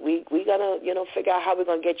 we gonna figure out how we're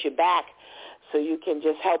gonna get you back so you can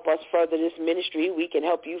just help us further this ministry. We can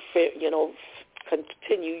help you,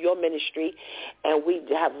 continue your ministry, and we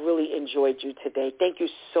have really enjoyed you today. Thank you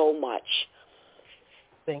so much.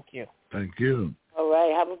 Thank you. Thank you. All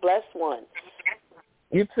right. Have a blessed one.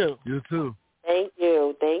 You too. You too. Thank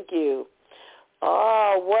you. Thank you.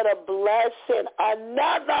 Oh, what a blessing.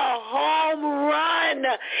 Another home run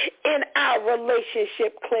in our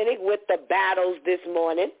relationship clinic with the battles this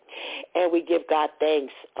morning. And we give God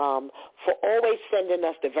thanks for always sending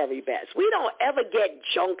us the very best. We don't ever get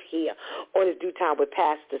junk here on It's Due Time with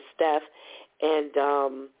Pastor Steph. And,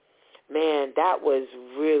 man, that was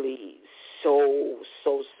really so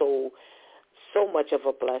much of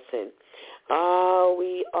a blessing.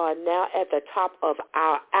 We are now at the top of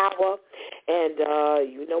our hour, and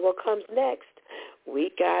you know what comes next.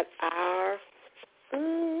 We got our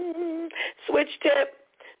switch tip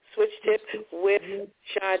with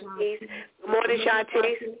Shantice. Good morning,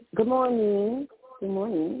 Shantice. Good morning. Good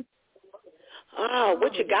morning. Oh,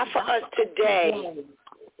 what you got for us today?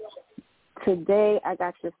 Today I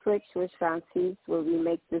got the switch with Shantice, where we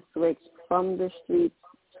make the switch from the streets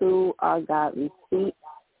to our godly feet.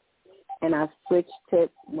 And our switch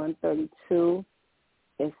tip 132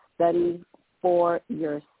 is study for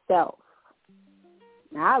yourself.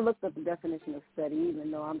 Now, I looked up the definition of study,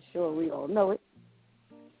 even though I'm sure we all know it.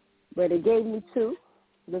 But it gave me two: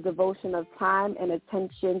 the devotion of time and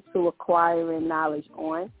attention to acquiring knowledge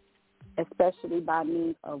on, especially by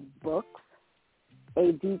means of books,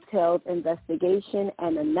 a detailed investigation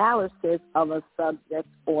and analysis of a subject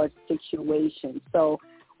or situation. So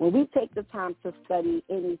when we take the time to study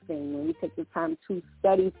anything, when we take the time to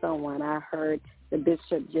study someone, I heard the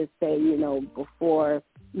bishop just say, before,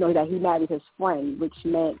 that he married his friend, which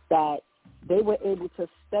meant that they were able to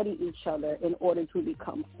study each other in order to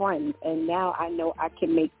become friends. And now I know I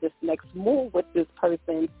can make this next move with this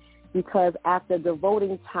person, because after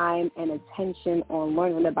devoting time and attention on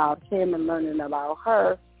learning about him and learning about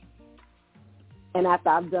her, and after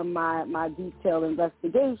I've done my detailed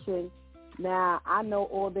investigation, now I know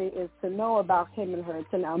all there is to know about him and her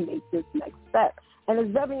to now make this next step. And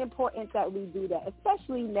it's very important that we do that,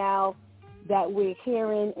 especially now that we're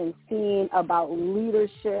hearing and seeing about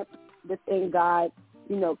leadership within God,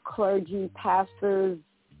 clergy, pastors,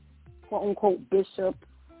 quote-unquote bishops,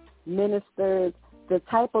 ministers, the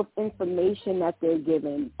type of information that they're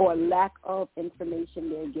given or lack of information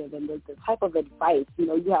they're given, the type of advice.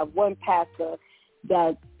 You have one pastor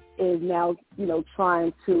that is now,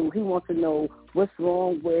 trying to, he wants to know what's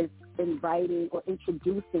wrong with inviting or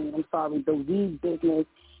introducing, the weed business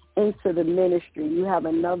into the ministry. You have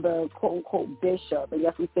another quote-unquote bishop, and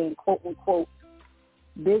yes, I'm saying quote-unquote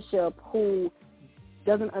bishop, who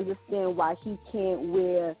doesn't understand why he can't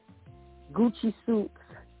wear Gucci suits,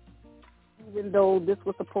 even though this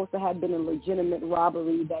was supposed to have been a legitimate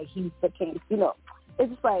robbery that he became,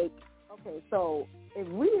 It's just like, okay, so if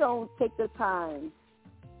we don't take the time,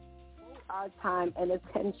 our time and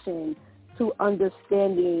attention to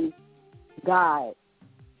understanding God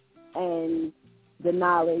and the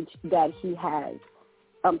knowledge that he has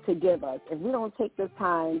to give us, if we don't take the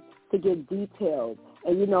time to get detailed,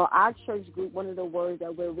 and our church group, one of the words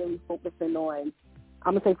that we're really focusing on,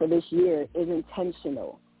 I'm going to say for this year, is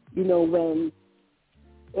intentional. When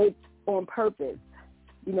it's on purpose,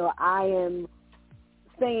 I am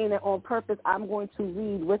saying that on purpose, I'm going to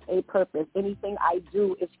read with a purpose. Anything I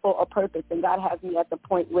do is for a purpose, and God has me at the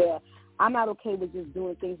point where I'm not okay with just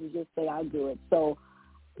doing things and just say I do it. So,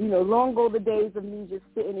 long go the days of me just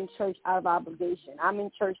sitting in church out of obligation. I'm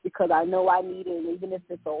in church because I know I need it, even if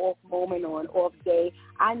it's an off moment or an off day.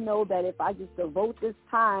 I know that if I just devote this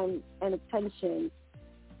time and attention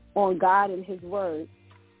on God and his word,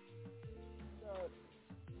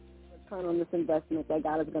 return on this investment that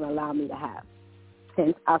God is going to allow me to have.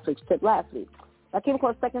 Hence, our switch tip last week. I came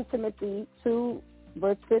across 2 Timothy 2,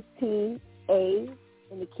 verse 15a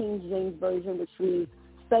in the King James Version, which reads,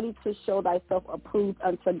 "Study to show thyself approved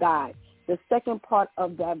unto God." The second part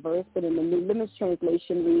of that verse, that in the New Living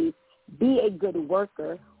Translation reads, "Be a good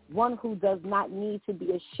worker, one who does not need to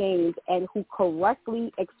be ashamed and who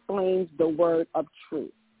correctly explains the word of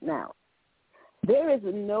truth." Now, there is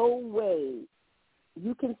no way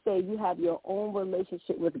you can say you have your own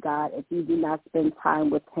relationship with God if you do not spend time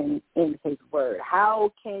with him in his word.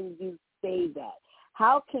 How can you say that?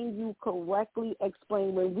 How can you correctly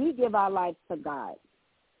explain when we give our lives to God?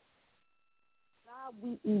 God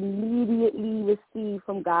we immediately receive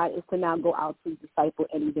from God is to now go out to disciple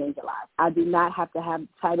and evangelize. I do not have to have the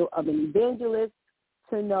title of an evangelist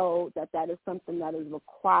to know that that is something that is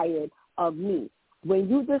required of me. When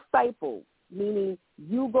you disciple, meaning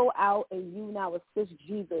you go out and you now assist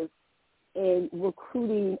Jesus in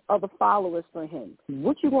recruiting other followers for him.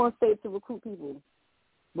 What you going to say to recruit people?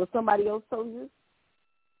 What somebody else told you?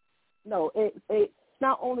 No, it's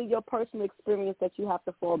not only your personal experience that you have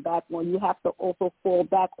to fall back on. You have to also fall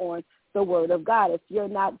back on the Word of God. If you're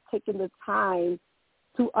not taking the time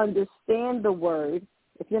to understand the Word,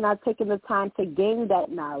 if you're not taking the time to gain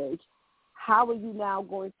that knowledge, how are you now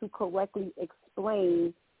going to correctly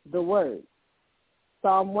explain the Word?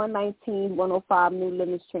 Psalm 119, 105, New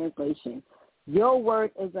Living Translation. Your word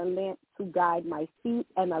is a lamp to guide my feet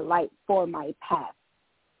and a light for my path.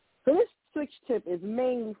 So this switch tip is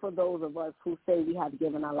mainly for those of us who say we have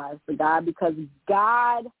given our lives to God, because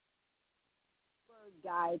God's word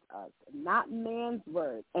guides us, not man's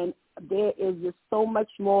word. And there is just so much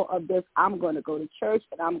more of this. I'm going to go to church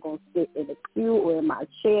and I'm going to sit in the pew or in my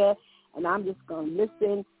chair and I'm just going to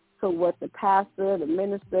listen to what the pastor, the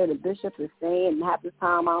minister, the bishop is saying, and half the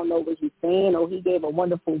time I don't know what he's saying, or he gave a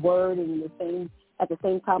wonderful word, and at the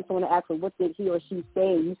same time someone asks him, what did he or she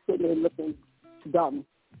say, and you sitting there looking dumb,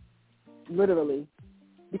 literally,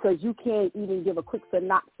 because you can't even give a quick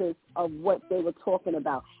synopsis of what they were talking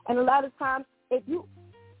about. And a lot of times, if you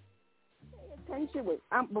pay attention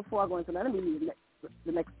before I go into that, let me read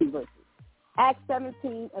the next two verses. Acts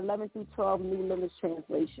 17, 11 through 12, New Living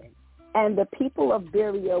Translation. And the people of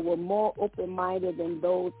Berea were more open-minded than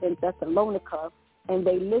those in Thessalonica, and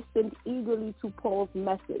they listened eagerly to Paul's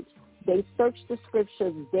message. They searched the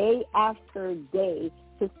scriptures day after day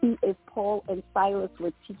to see if Paul and Silas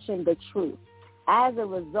were teaching the truth. As a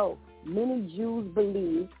result, many Jews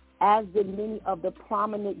believed, as did many of the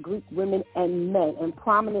prominent Greek women and men. And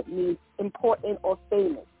prominent means important or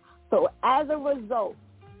famous. So as a result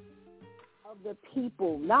of the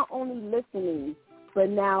people not only listening, but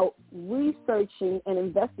now researching and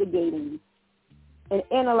investigating and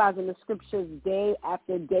analyzing the scriptures day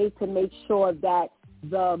after day to make sure that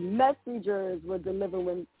the messengers were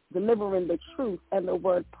delivering the truth and the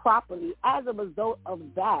word properly. As a result of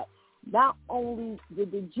that, not only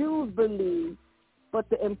did the Jews believe, but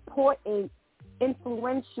the important,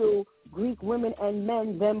 influential Greek women and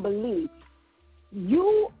men then believed.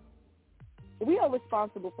 We are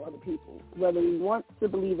responsible for other people, whether we want to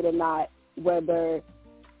believe it or not. Whether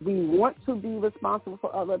we want to be responsible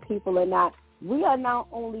for other people or not, we are not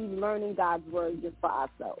only learning God's word just for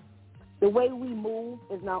ourselves. The way we move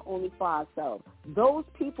is not only for ourselves. Those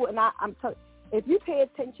people, and I'm telling you, if you pay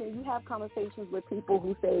attention, you have conversations with people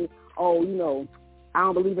who say, oh, I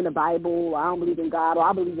don't believe in the Bible, or I don't believe in God, or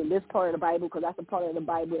I believe in this part of the Bible because that's the part of the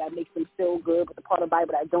Bible that makes them feel good, but the part of the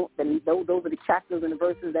Bible that I don't, then those are the chapters and the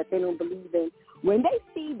verses that they don't believe in. When they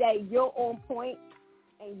see that you're on point,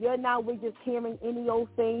 and you're not with just hearing any old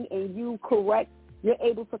thing, and you're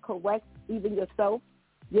able to correct even yourself,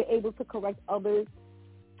 you're able to correct others,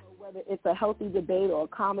 whether it's a healthy debate or a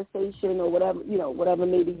conversation or whatever, whatever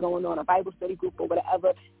may be going on, a Bible study group or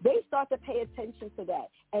whatever, they start to pay attention to that.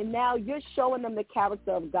 And now you're showing them the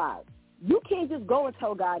character of God. You can't just go and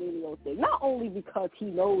tell God any old thing, not only because he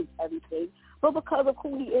knows everything, but because of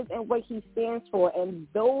who he is and what he stands for. And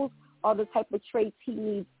those are the type of traits he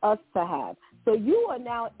needs us to have. So you are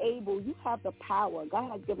now able, you have the power.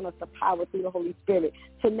 God has given us the power through the Holy Spirit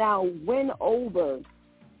to now win over,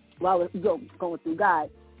 while we're going through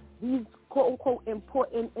God, these quote-unquote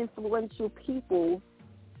important, influential people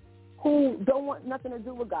who don't want nothing to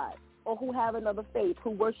do with God or who have another faith,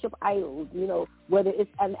 who worship idols, whether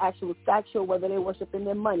it's an actual statue or whether they're worshiping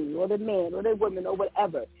their money or their man or their women or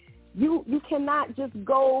whatever. You cannot just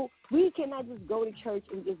go, we cannot just go to church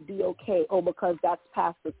and just be okay, because that's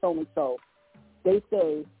Pastor so-and-so. They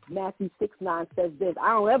say Matthew 6:9 says this.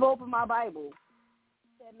 I don't ever open my Bible.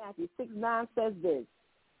 Matthew 6:9 says this.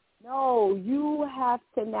 No, you have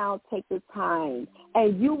to now take the time,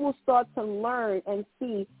 and you will start to learn and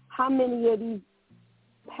see how many of these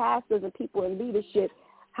pastors and people in leadership,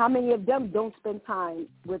 how many of them don't spend time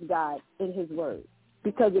with God in his word.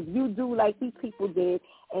 Because if you do like these people did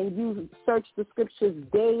and you search the scriptures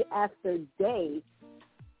day after day,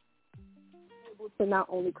 you're able to not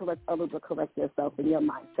only correct others but correct yourself in your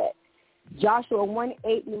mindset. Joshua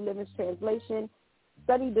 1:8, New Living Translation.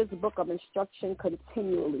 Study this book of instruction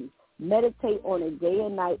continually. Meditate on it day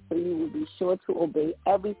and night so you will be sure to obey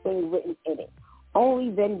everything written in it. Only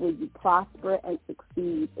then will you prosper and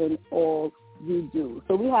succeed in all you do.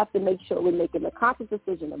 So we have to make sure we're making a conscious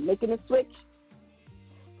decision of making a switch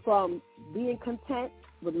from being content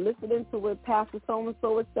with listening to what Pastor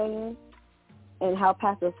so-and-so is saying and how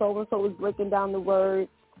Pastor so-and-so is breaking down the word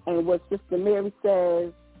and what Sister Mary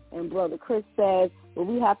says and Brother Chris says, but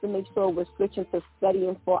we have to make sure we're switching to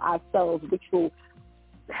studying for ourselves, which will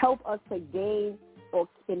help us to gain or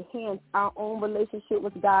enhance our own relationship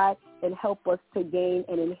with God and help us to gain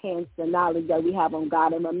and enhance the knowledge that we have on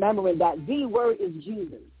God, and remembering that the word is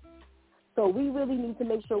Jesus. So we really need to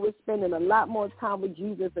make sure we're spending a lot more time with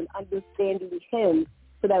Jesus and understanding him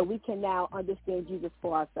so that we can now understand Jesus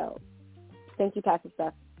for ourselves. Thank you, Pastor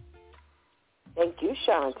Steph. Thank you,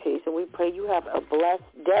 Shantice, and we pray you have a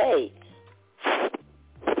blessed day.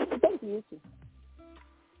 Thank you, you too.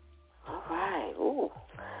 All right. Ooh,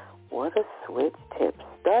 what a switch tip.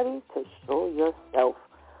 Study to show yourself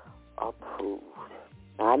approved.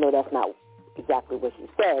 Now, I know that's not exactly what she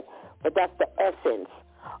said, but that's the essence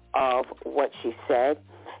of what she said.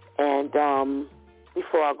 And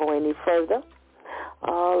before I go any further,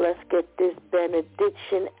 let's get this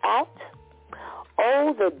benediction out.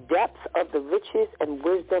 Oh, the depths of the riches and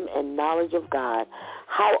wisdom and knowledge of God.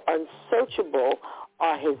 How unsearchable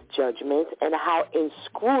are his judgments and how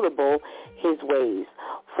inscrutable his ways.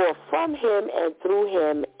 For from him and through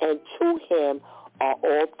him and to him are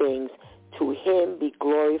all things. To him be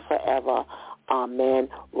glory forever. Amen.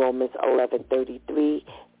 Romans 11:33,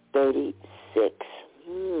 36.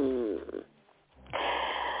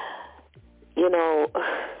 You know,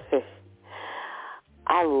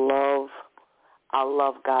 I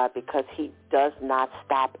love God because he does not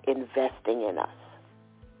stop investing in us.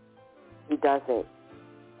 He doesn't.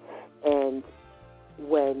 And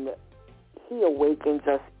when he awakens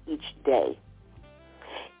us each day,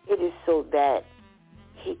 it is so that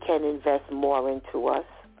he can invest more into us,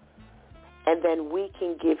 and then we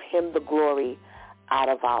can give him the glory out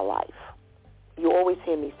of our life. You always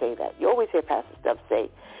hear me say that. You always hear Pastor Steph say,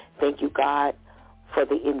 thank you, God, for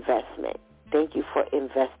the investment. Thank you for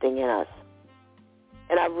investing in us.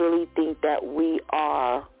 And I really think that we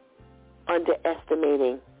are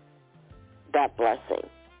underestimating that blessing,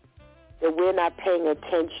 that we're not paying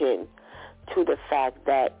attention to the fact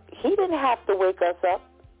that he didn't have to wake us up.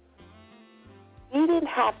 He didn't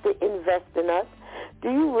have to invest in us. Do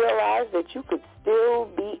you realize that you could still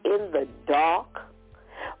be in the dark,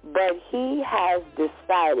 but he has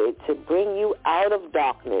decided to bring you out of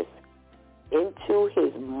darkness into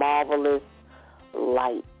his marvelous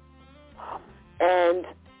light? And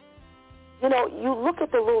you know, you look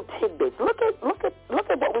at the little tidbits. Look at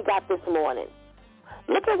what we got this morning.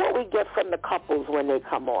 Look at what we get from the couples when they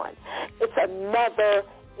come on. It's another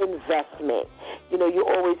investment. You know, you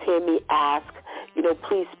always hear me ask, you know,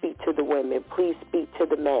 please speak to the women. Please speak to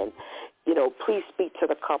the men. You know, please speak to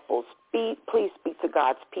the couples. Please speak to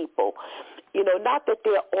God's people. You know, not that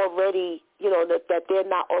they're already, you know, that they're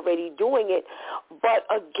not already doing it, but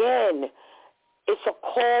again, it's a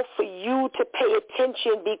call for you to pay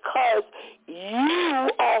attention because you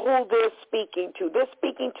are who they're speaking to. They're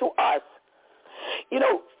speaking to us. You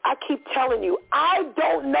know, I keep telling you, I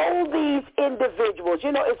don't know these individuals.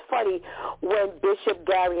 You know, it's funny, when Bishop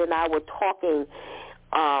Gary and I were talking,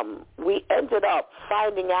 we ended up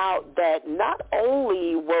finding out that not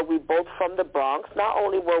only were we both from the Bronx, not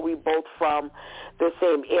only were we both from the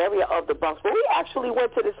same area of the Bronx, but we actually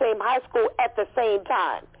went to the same high school at the same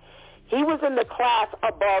time. He was in the class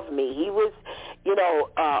above me. He was, you know,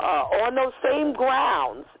 on those same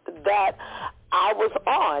grounds that I was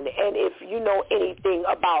on. And if you know anything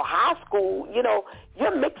about high school, you know,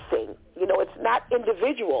 you're mixing. You know, it's not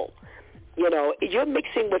individual. You know, you're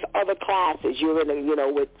mixing with other classes. You're in, you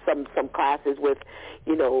know, with some classes with,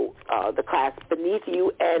 you know, the class beneath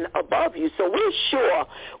you and above you. So we're sure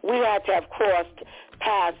we had to have crossed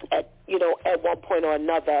paths at, you know, at one point or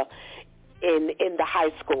another in the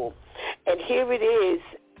high school. And here it is.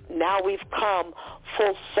 Now we've come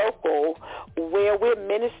full circle where we're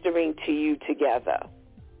ministering to you together.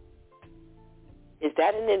 Is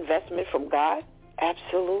that an investment from God?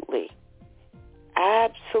 Absolutely.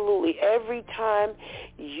 Absolutely. Every time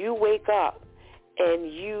you wake up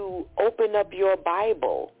and you open up your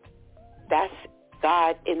Bible, that's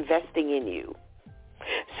God investing in you.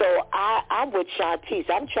 So I'm with Shantice.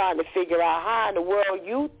 I'm trying to figure out how in the world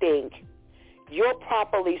you think you're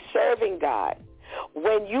properly serving God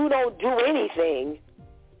when you don't do anything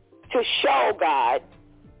to show God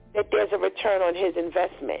that there's a return on his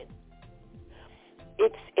investment.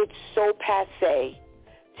 It's so passé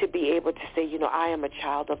to be able to say, you know, I am a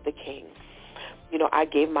child of the King. You know, I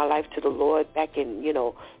gave my life to the Lord back in, you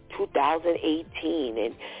know, 2018,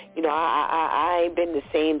 and, you know, I ain't been the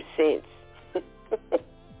same since.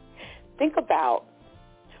 Think about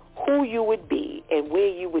who you would be and where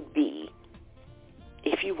you would be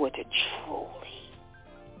if you were to truly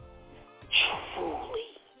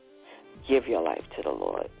give your life to the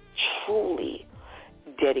Lord, truly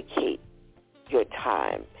dedicate your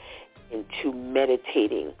time into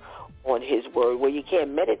meditating on his word, where you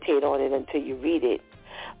can't meditate on it until you read it,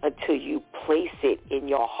 until you place it in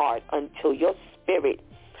your heart, until your spirit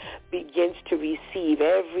begins to receive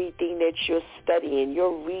everything that you're studying,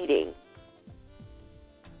 you're reading.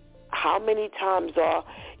 How many times are,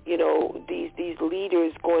 these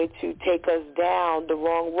leaders going to take us down the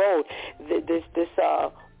wrong road? This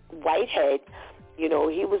Whitehead, he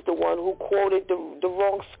was the one who quoted the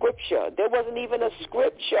wrong scripture. There wasn't even a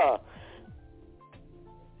scripture.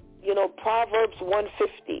 Proverbs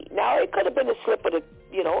 150. Now, it could have been a slip of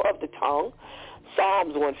the tongue.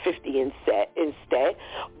 Psalms 150 instead.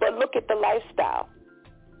 But look at the lifestyle.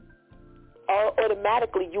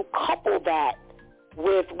 Automatically, you couple that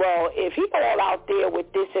with, well, if he all out there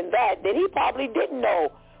with this and that, then he probably didn't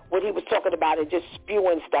know what he was talking about and just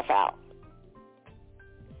spewing stuff out.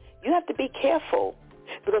 You have to be careful,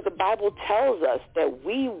 because the Bible tells us that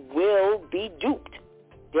we will be duped.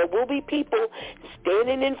 There will be people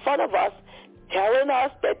standing in front of us telling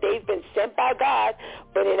us that they've been sent by God,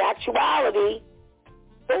 but in actuality,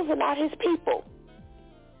 those are not his people.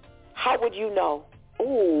 How would you know?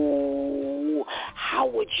 Ooh, how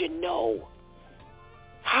would you know?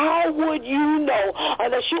 How would you know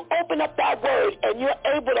unless you open up that word and you're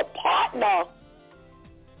able to partner,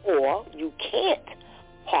 or you can't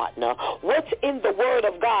partner, what's in the word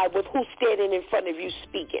of God with who's standing in front of you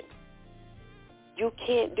speaking? You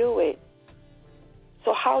can't do it.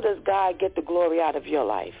 So how does God get the glory out of your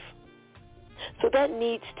life? So that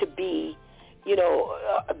needs to be,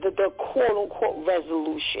 the quote-unquote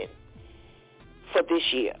resolution for this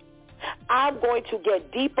year. I'm going to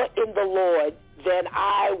get deeper in the Lord than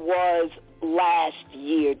I was last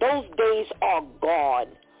year. Those days are gone.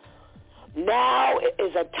 Now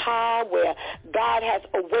is a time where God has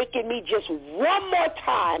awakened me just one more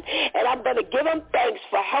time, and I'm going to give him thanks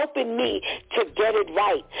for helping me to get it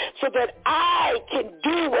right so that I can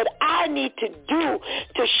do what I need to do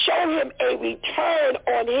to show him a return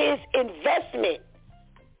on his investment.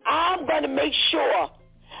 I'm going to make sure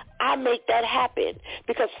I make that happen,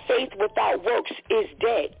 because faith without works is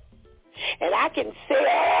dead. And I can say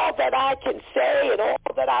all that I can say and all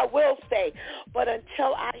that I will say, but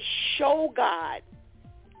until I show God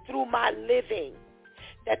through my living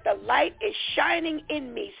that the light is shining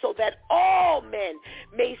in me so that all men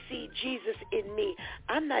may see Jesus in me,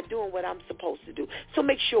 I'm not doing what I'm supposed to do. So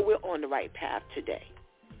make sure we're on the right path today.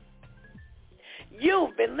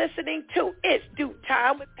 You've been listening to It's Due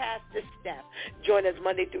Time with Pastor Steph. Join us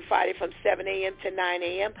Monday through Friday from 7 a.m. to 9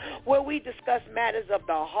 a.m. where we discuss matters of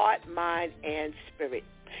the heart, mind, and spirit.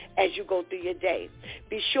 As you go through your day,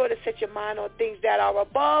 be sure to set your mind on things that are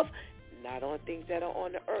above, not on things that are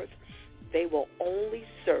on the earth. They will only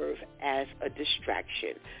serve as a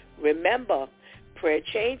distraction. Remember, prayer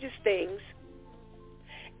changes things.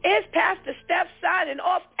 It's Pastor Steph signing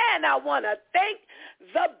off, and I want to thank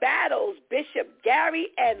the Battles, Bishop Gary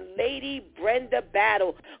and Lady Brenda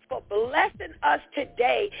Battle, for blessing us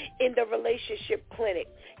today in the Relationship Clinic.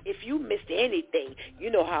 If you missed anything, you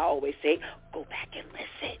know how I always say, go back and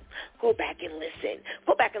listen. Go back and listen.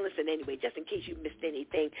 Go back and listen anyway, just in case you missed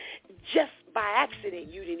anything. Just by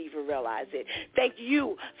accident, you didn't even realize it. Thank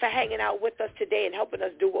you for hanging out with us today and helping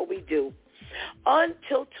us do what we do.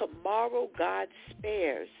 Until tomorrow, God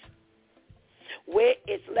spares. Where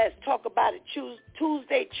it's Let's Talk About It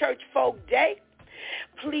Tuesday Church Folk Day,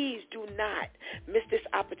 please do not miss this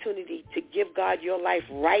opportunity to give God your life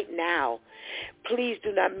right now. Please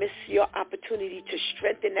do not miss your opportunity to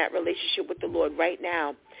strengthen that relationship with the Lord right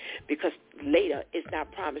now, because later is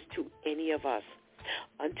not promised to any of us.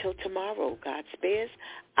 Until tomorrow, God spares.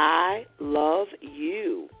 I love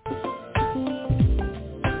you.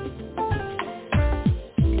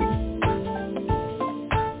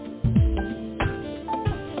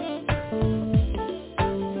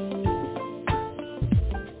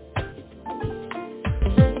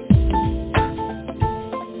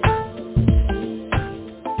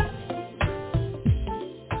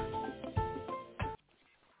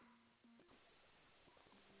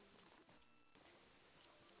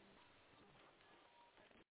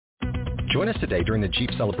 Join us today during the Jeep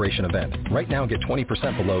Celebration event. Right now, get 20%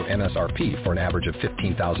 below MSRP for an average of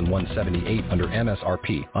 $15,178 under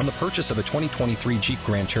MSRP on the purchase of a 2023 Jeep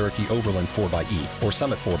Grand Cherokee Overland 4xE or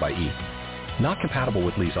Summit 4xE. Not compatible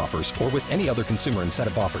with lease offers or with any other consumer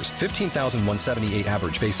incentive offers. $15,178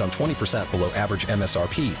 average based on 20% below average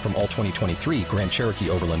MSRP from all 2023 Grand Cherokee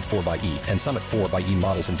Overland 4xE and Summit 4xE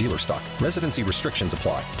models in dealer stock. Residency restrictions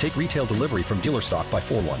apply. Take retail delivery from dealer stock by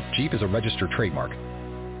 4/1. Jeep is a registered trademark.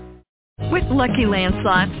 With Lucky Land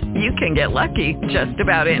Slots, you can get lucky just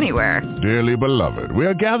about anywhere. Dearly beloved, we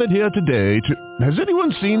are gathered here today to... Has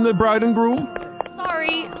anyone seen the bride and groom?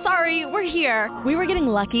 Sorry, we're here. We were getting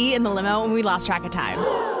lucky in the limo and we lost track of time.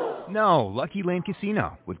 No, Lucky Land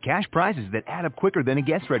Casino, with cash prizes that add up quicker than a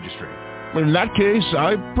guest registry. In that case,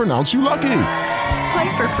 I pronounce you lucky.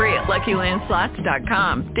 Play for free at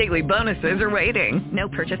LuckyLandSlots.com. Daily bonuses are waiting. No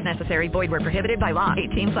purchase necessary. Void where prohibited by law.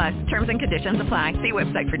 18+. Terms and conditions apply. See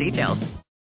website for details.